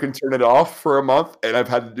option where you can turn it off for a month, and I've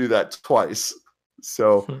had to do that twice.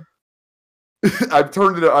 So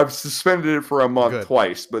I've suspended it for a month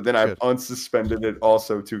twice, but then I've unsuspended it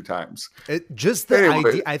also 2 times.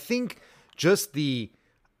 Idea. I think just the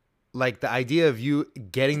idea of you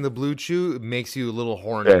getting the Blue Chew makes you a little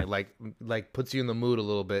horny. Yeah. Like puts you in the mood a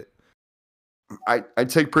little bit. I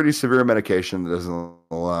take pretty severe medication that doesn't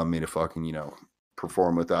allow me to fucking,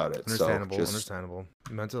 perform without it. Understandable.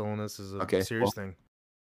 Mental illness is a serious thing.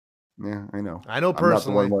 Yeah, I know. I know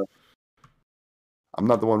personally. I'm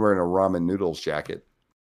not the one wearing a ramen noodles jacket.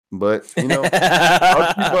 But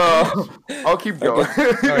I'll keep going. All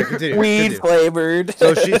right, continue. Weed flavored.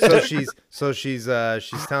 So she's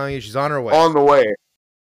telling you she's on her way. On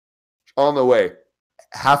the way.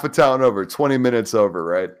 Half a town over, 20 minutes over,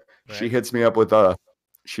 right? She hits me up with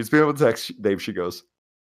she's been able to text Dave. She goes,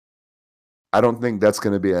 I don't think that's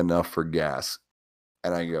going to be enough for gas.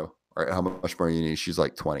 And I go, all right, how much more you need? She's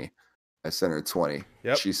like 20. I sent her 20.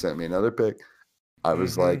 Yep. She sent me another pic. I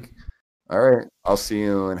was like, all right, I'll see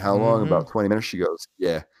you in how long? About 20 minutes. She goes,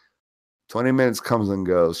 yeah. 20 minutes comes and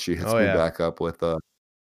goes. She hits me back up with I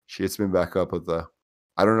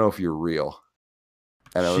don't know if you're real.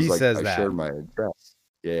 And I was like, I shared my address.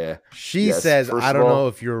 Yeah. She says, I don't know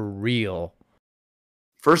if you're real.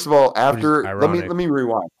 First of all, after let me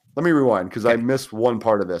rewind. Let me rewind because I missed one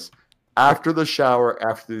part of this. After the shower,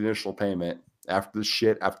 after the initial payment, after the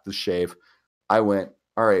shit, after the shave, I went,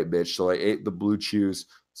 all right, bitch. So I ate the blue chews.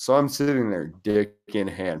 So I'm sitting there, dick in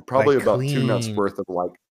hand, probably like about clean. 2 nuts worth of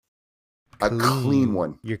like a clean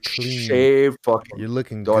one. You're clean. Shave, fucking. You're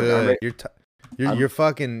looking good. You're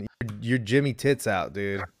fucking. You're Jimmy tits out,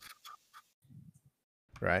 dude.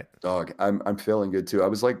 Right, dog. I'm feeling good too. I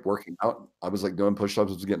was like working out. I was like doing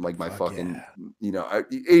push-ups. I was getting like my fucking,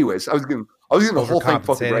 anyways, I was getting the whole thing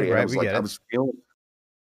fucking ready. Right? I was feeling.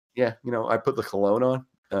 Yeah, I put the cologne on,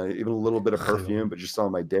 even a little bit of perfume, but just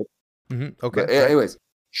on my dick. Mm-hmm. Okay. But anyways,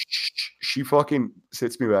 she fucking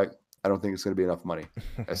sits me back. I don't think it's gonna be enough money.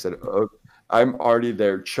 I said, oh, I'm already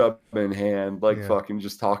there, chub in hand, fucking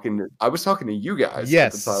just talking. I was talking to you guys.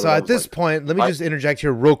 Yes. So at this point, let me just interject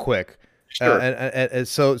here real quick. Sure.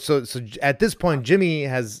 So at this point, Jimmy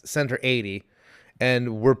has sent her 80,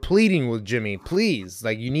 and we're pleading with Jimmy, please,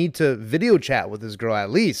 like, you need to video chat with this girl at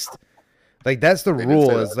least. Like, that's the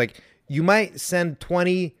rule. Is like, you might send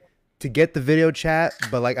 20 to get the video chat,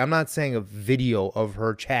 but like, I'm not saying a video of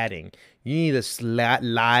her chatting. You need a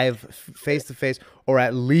live, face to face, or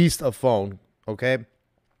at least a phone. Okay.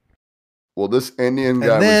 Well, this Indian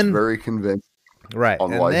guy was very convinced. Right,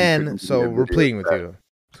 and then so we're pleading with you.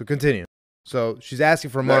 So continue. So she's asking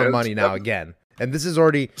for more money now again. And this is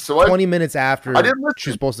already 20 minutes after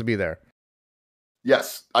she's supposed to be there.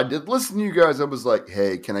 Yes, I did listen to you guys. I was like,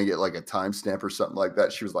 hey, can I get like a timestamp or something like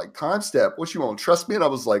that? She was like, timestamp? What, you won't trust me? And I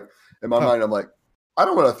was like, in my mind, I'm like, I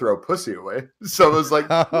don't want to throw pussy away. So I was like,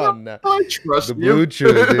 no, I trust you. Blue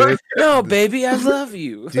chew, dude. No, baby, I love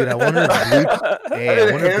you. Dude, I wonder if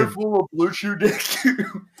a handful of blue chew dick.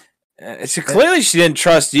 Clearly she didn't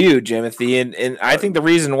trust you, Jimothy, and I think the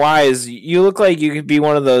reason why is you look like you could be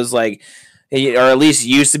one of those, like, or at least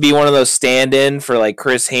used to be one of those stand-in for like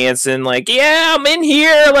Chris Hansen, like, yeah, I'm in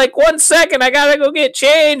here, like 1 second, I gotta go get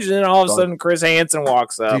changed, and then all of a sudden Chris Hansen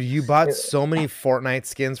walks up. Dude, you bought so many Fortnite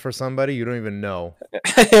skins for somebody you don't even know.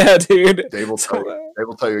 Yeah, dude. They will tell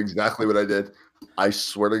you exactly what I did. I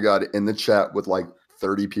swear to God, in the chat with like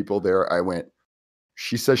 30 people there, I went,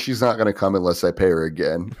 she says she's not going to come unless I pay her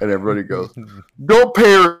again. And everybody goes, don't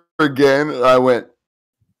pay her again. And I went,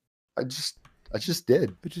 I just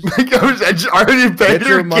did. I already paid Get her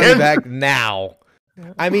your again. money back now.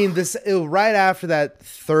 I mean, right after that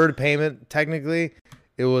third payment, technically,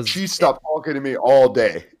 it was. She stopped talking to me all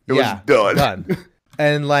day. It was done.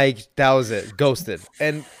 And like, that was it. Ghosted.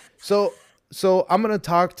 And so I'm going to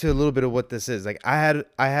talk to a little bit of what this is. Like, I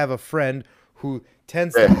have a friend who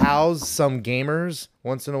tends to house some gamers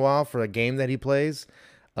once in a while for a game that he plays,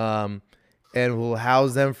 and we'll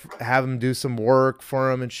house them, have him do some work for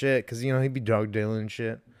him and shit, because he'd be drug dealing and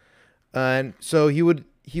shit. And so he would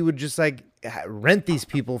just like rent these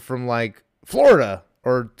people from like Florida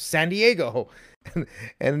or San Diego,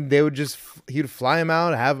 and they would he'd fly them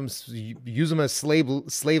out, have them use them as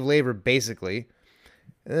slave labor basically.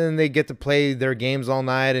 And then they get to play their games all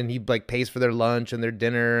night, and he like pays for their lunch and their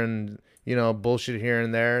dinner and bullshit here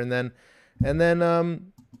and there. And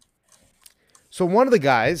then so one of the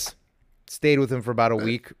guys stayed with him for about a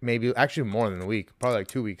week, maybe actually more than a week, probably like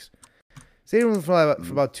 2 weeks. Stayed with him for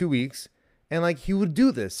about 2 weeks, and like he would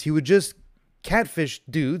do this. He would just catfish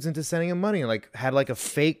dudes into sending him money. Like had like a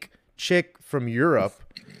fake chick from Europe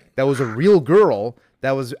that was a real girl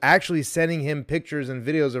that was actually sending him pictures and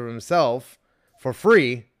videos of himself for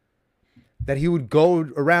free, that he would go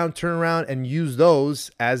around, turn around, and use those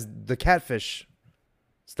as the catfish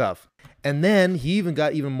stuff. And then he even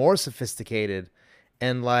got even more sophisticated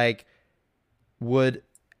and like would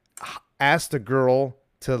ask the girl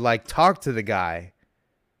to like talk to the guy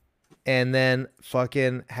and then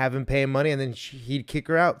fucking have him pay him money, and then he'd kick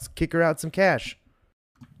her out some cash.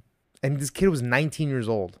 And this kid was 19 years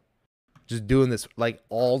old, just doing this like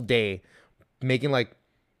all day, making like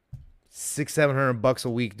 $600-700 a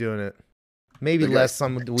week doing it. Maybe less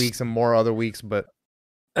some weeks and more other weeks, but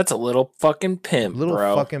That's a little fucking pimp, Little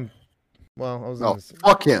bro. fucking. Well, I was. Oh,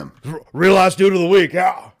 fuck him. Real ass dude of the week,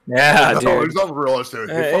 yeah. Yeah, No, dude. he's not realistic.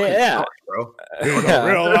 He fucking Yeah. sucks, bro. He's a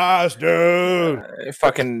real ass dude.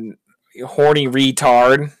 Fucking horny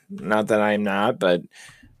retard. Not that I'm not, but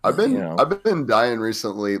I've been you know. I've been dying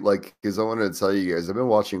recently, like, because I wanted to tell you guys, I've been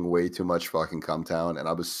watching way too much fucking Cumtown, and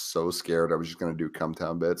I was so scared I was just gonna do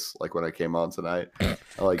Cumtown bits like when I came on tonight.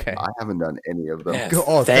 Okay. I haven't done any of them. Yeah,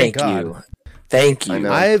 Oh, thank you. God. Thank you. I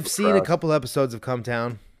know. I've seen a couple episodes of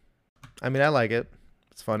Cumtown. I mean, I like it.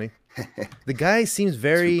 It's funny. The guy seems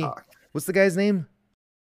very. Tupac. What's the guy's name?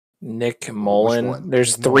 Nick Mullen. one?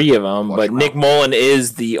 There's 3 of them, Watch but him Nick out. Mullen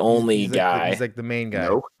is the only He's like guy. he's like the main guy.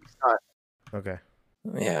 No, he's not. Okay.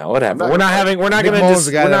 Yeah, whatever. I'm We're not not having. We're not Nick going Mullen's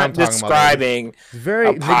to. the guy We're that not I'm talking about. describing. He's very.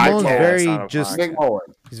 A Nick Mullen's podcast, very not a just. podcast. Nick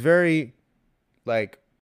Mullen. He's very, like,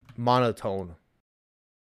 monotone.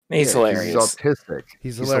 He's Yeah, 'cause hilarious. He's autistic.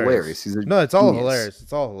 He's He's hilarious. hilarious. He's a No, it's all genius. hilarious.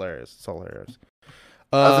 It's all hilarious. It's all hilarious.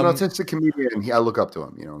 As an autistic comedian, I look up to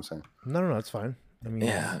him. You know what I'm saying? No, it's fine. I mean,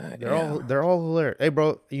 Yeah, they're all hilarious. Hey,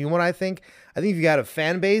 bro, you know what I think? I think if you got a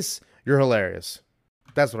fan base, you're hilarious.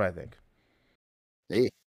 That's what I think. Hey,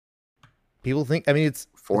 People think. I mean, it's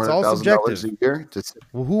all $400,000 subjective. a year. Just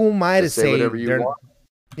Well, who am I to say whatever you they're? want.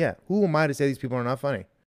 Yeah, who am I to say these people are not funny?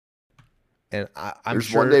 And I'm There's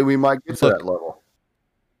sure one day we might get to Look, that level.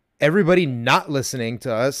 everybody not listening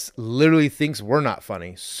to us literally thinks we're not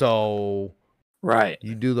funny. So Right.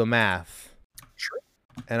 you do the math. True.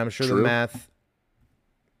 And I'm sure the True. math.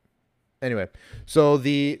 Anyway, so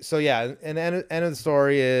yeah, and the end of the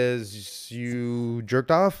story is you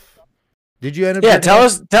jerked off. Did you end up? Yeah.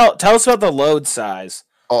 jerking off? Tell us about the load size.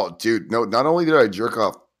 Oh, dude, no. Not only did I jerk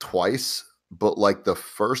off twice, but like the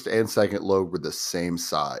first and second load were the same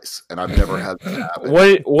size, and I've never had that happen.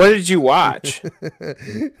 What did you watch?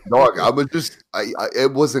 Dog, I was just,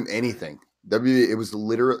 it wasn't anything. It was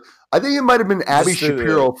literally. I think it might have been Abby Just,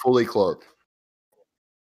 Shapiro fully clothed.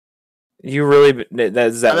 You really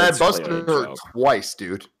that's And I that's busted really a her joke. twice,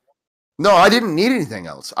 dude. No, I didn't need anything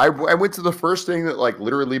else. I went to the first thing that like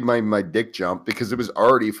literally my dick jumped because it was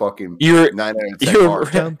already fucking You're 9 out of 10 you're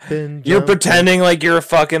hard. Jumping, you're jumping, pretending like you're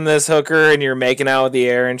fucking this hooker and you're making out with the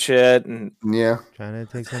air and shit. And Yeah. trying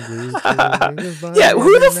to take some blues. yeah,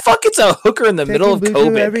 who the fuck is a hooker in the middle of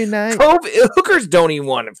COVID? every night? Hookers don't even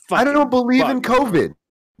want to. I don't believe in fuck. COVID.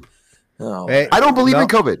 Oh, Hey, I don't believe No, in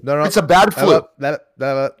COVID. no. It's a bad flu.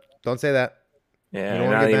 Don't say that. yeah, you don't you're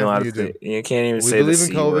wanna not get even banned allowed from to say, YouTube. you can't even We say the believe in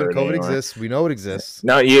C COVID. word COVID anymore. exists. We know it exists.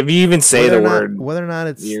 No, if you even say Whether the or not- word, whether or not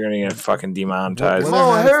it's you're gonna get fucking demonetized. Whether or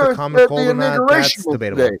Well, not it's the Harris common had cold the or not, inauguration that's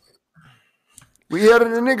debatable. today. We had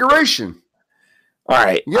an inauguration. All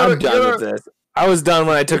right, You gotta- I'm done you with this. I was done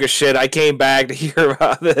when I took a shit. I came back to hear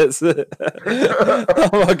about this. I'm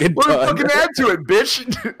fucking Put a done. fucking ad to it,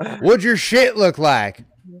 bitch. What'd your shit look like?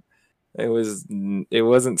 It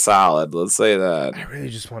wasn't solid. Let's say that. I really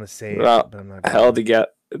just want to say it, Well, but I'm not. gonna. Held together.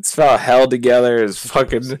 It's felt held together as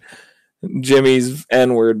fucking Jimmy's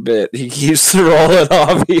N-word bit. He keeps rolling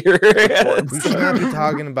off here. We should not be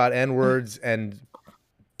talking about N words and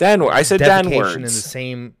Denward. I said defecation Denwords. in the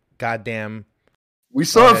same goddamn. We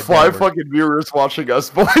still have Yeah, 5 Denver. fucking viewers watching us,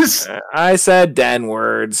 boys. I said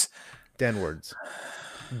Denwords. Den words.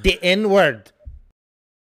 The N word.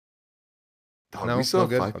 Dog, No, we still no have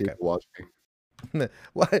good? 5 Okay. people watching.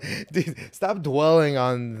 What? Dude, stop dwelling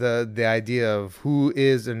on the idea of who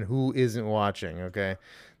is and who isn't watching. Okay,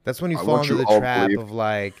 that's when you I fall want into you the all trap believe-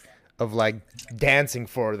 of like dancing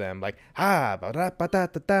for them, like ba da ba da da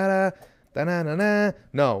da da na na na.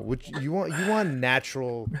 No, which you want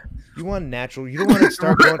natural. You want natural. You don't want to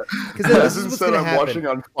start going because this is what's said gonna I'm happen. watching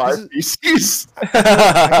on This 5 PCs. I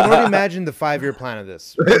can already imagine the 5-year plan of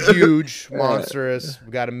this. We're huge, monstrous.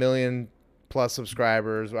 We got 1 million plus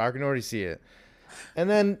subscribers. I can already see it. And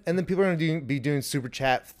then people are gonna be doing super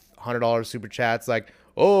chat, $100 super chats, like,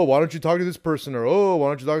 oh, why don't you talk to this person, or oh, why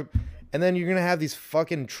don't you talk? And then you're gonna have these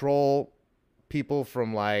fucking troll people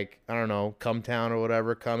from like I don't know, Cumtown or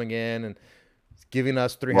whatever coming in and giving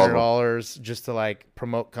us $300 just to like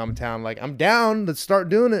promote Cumtown. Like, I'm down. Let's start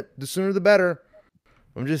doing it. The sooner the better.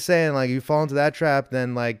 I'm just saying, like, you fall into that trap,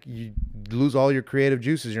 then like you lose all your creative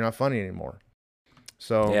juices. You're not funny anymore.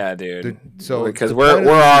 So Yeah, dude. so because the we're point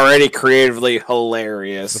of already creatively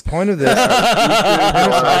hilarious. the point of this. Turn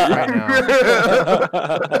us off right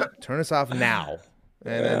now. Turn us off now,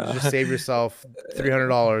 and then just save yourself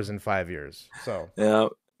 $300 in 5 years. So Yeah.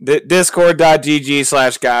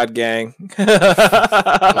 Discord.gg/godgang.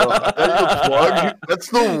 Plug? That's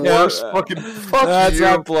the worst fucking. Fuck That's you.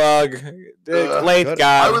 our plug. Late good.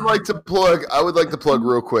 God. I would like to plug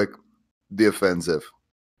real quick the offensive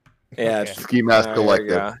Yeah. Okay. Ski Mask There you Collective.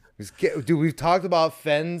 go. Dude, we've talked about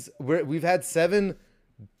Fens. We've had 7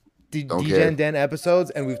 Degen Den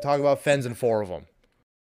episodes, and we've talked about Fens in 4 of them.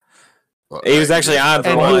 Well, He was actually on for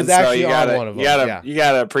And he one, was so actually you on gotta, one of them, you gotta, yeah. you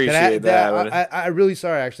gotta appreciate that. I'm really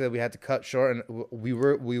sorry, actually, that we had to cut short, and we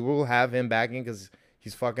will have him back in because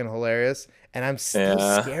he's fucking hilarious, and I'm still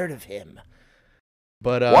scared of him.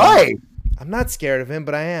 But why? I'm not scared of him,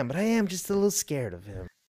 but I am just a little scared of him.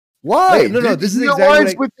 Why? No, Dude, this is he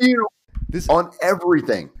exactly aligns with you on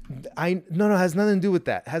everything. No, it has nothing to do with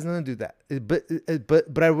that. It has nothing to do with that.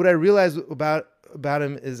 But what I realized about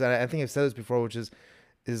him is that I think I've said this before, which is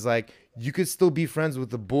like you could still be friends with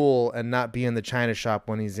the bull and not be in the china shop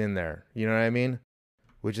when he's in there. You know what I mean?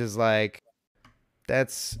 Which is like,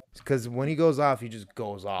 that's because when he goes off, he just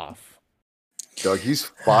goes off. Doug,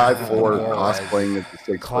 he's 5'4", cosplaying as the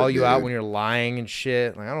 6 Call you out when you're lying and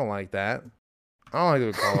shit. Like, I don't like that. I don't like to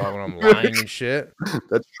be called out when I'm lying and shit.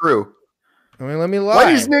 That's true. I mean, let me lie.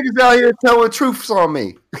 Why these niggas out here telling truths on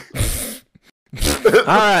me? All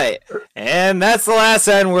right, and that's the last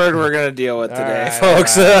N word we're gonna deal with today, right,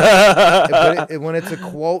 folks. But when it's a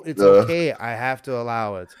quote, it's okay. I have to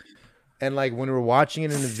allow it. And like when we're watching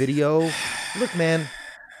it in the video, look, man,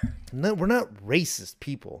 no, we're not racist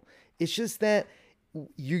people. It's just that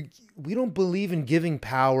we don't believe in giving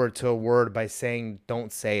power to a word by saying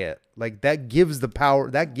don't say it. Like that gives the power.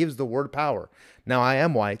 That gives the word power. Now I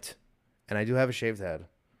am white, and I do have a shaved head.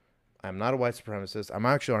 I'm not a white supremacist. I'm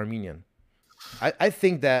actually Armenian. I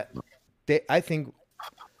think that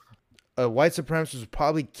a white supremacist would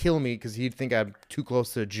probably kill me because he'd think I'm too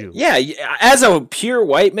close to a Jew. Yeah, as a pure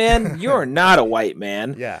white man, you're not a white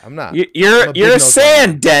man. Yeah, I'm not. You're a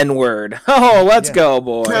sand den word. Oh, let's go,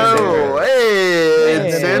 boy. No,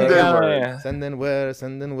 hey, send them word. Send in word.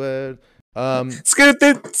 Send in word. It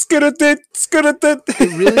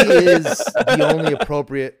really is the only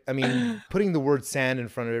appropriate. I mean, putting the word sand in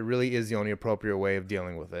front of it really is the only appropriate way of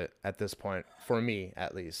dealing with it at this point, for me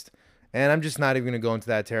at least. And I'm just not even going to go into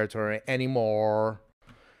that territory anymore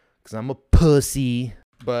because I'm a pussy.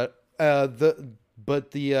 But that's what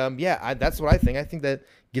I think. I think that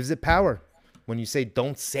gives it power. When you say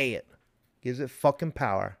don't say it, gives it fucking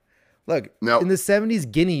power. Look, in the 70s,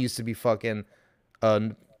 Guinea used to be fucking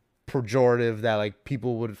pejorative that like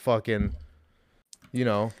people would fucking,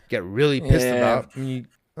 get really pissed about. And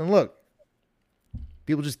look,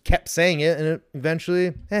 people just kept saying it, and it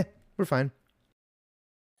eventually, we're fine.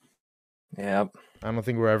 Yep. I don't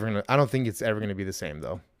think it's ever gonna be the same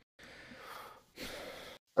though.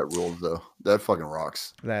 That rules though. That fucking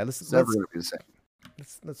rocks. Yeah, it's never gonna be the same.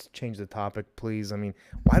 Let's change the topic, please. I mean,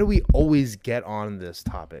 why do we always get on this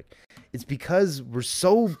topic? It's because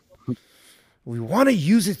we want to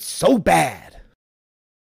use it so bad.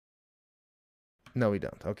 No, we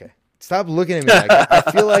don't. Okay. Stop looking at me like that.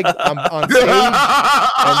 I feel like I'm on stage and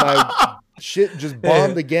my shit just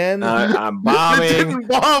bombed again. I'm bombing. It didn't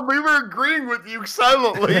bomb. We were agreeing with you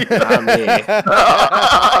silently. Not me.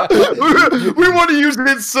 We want to use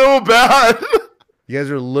it so bad. You guys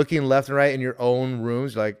are looking left and right in your own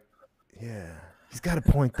rooms like, yeah, he's got a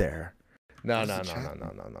point there. No.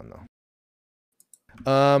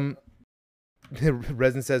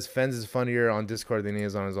 Resin says Fens is funnier on Discord than he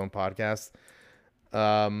is on his own podcast.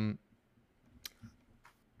 I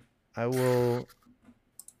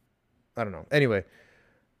don't know. Anyway,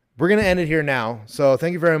 we're going to end it here now. So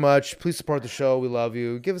thank you very much. Please support the show. We love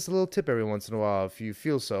you. Give us a little tip every once in a while if you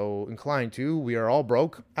feel so inclined to. We are all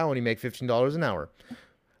broke. I only make $15 an hour.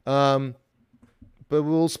 But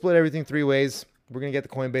we'll split everything 3 ways. We're going to get the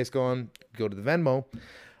Coinbase going. Go to the Venmo.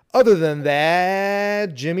 Other than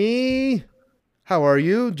that, Jimmy, how are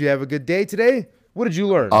you? Do you have a good day today? What did you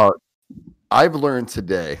learn? I've learned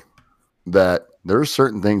today that there are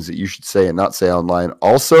certain things that you should say and not say online.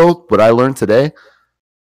 Also, what I learned today,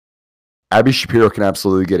 Abby Shapiro can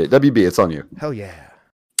absolutely get it. WB, it's on you. Hell yeah.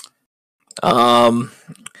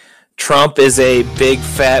 Trump is a big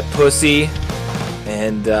fat pussy,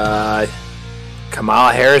 and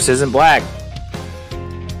Kamala Harris isn't black.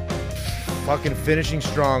 Fucking finishing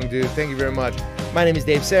strong, dude. Thank you very much. My name is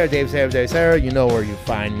Dave Sarah. Dave Sarah. You know where you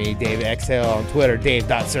find me. Dave Exhale on Twitter.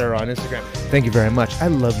 Dave.Sarah on Instagram. Thank you very much. I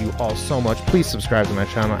love you all so much. Please subscribe to my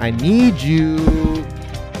channel. I need you.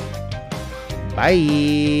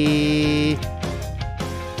 Bye.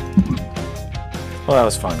 Well, that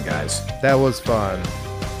was fun, guys. That was fun.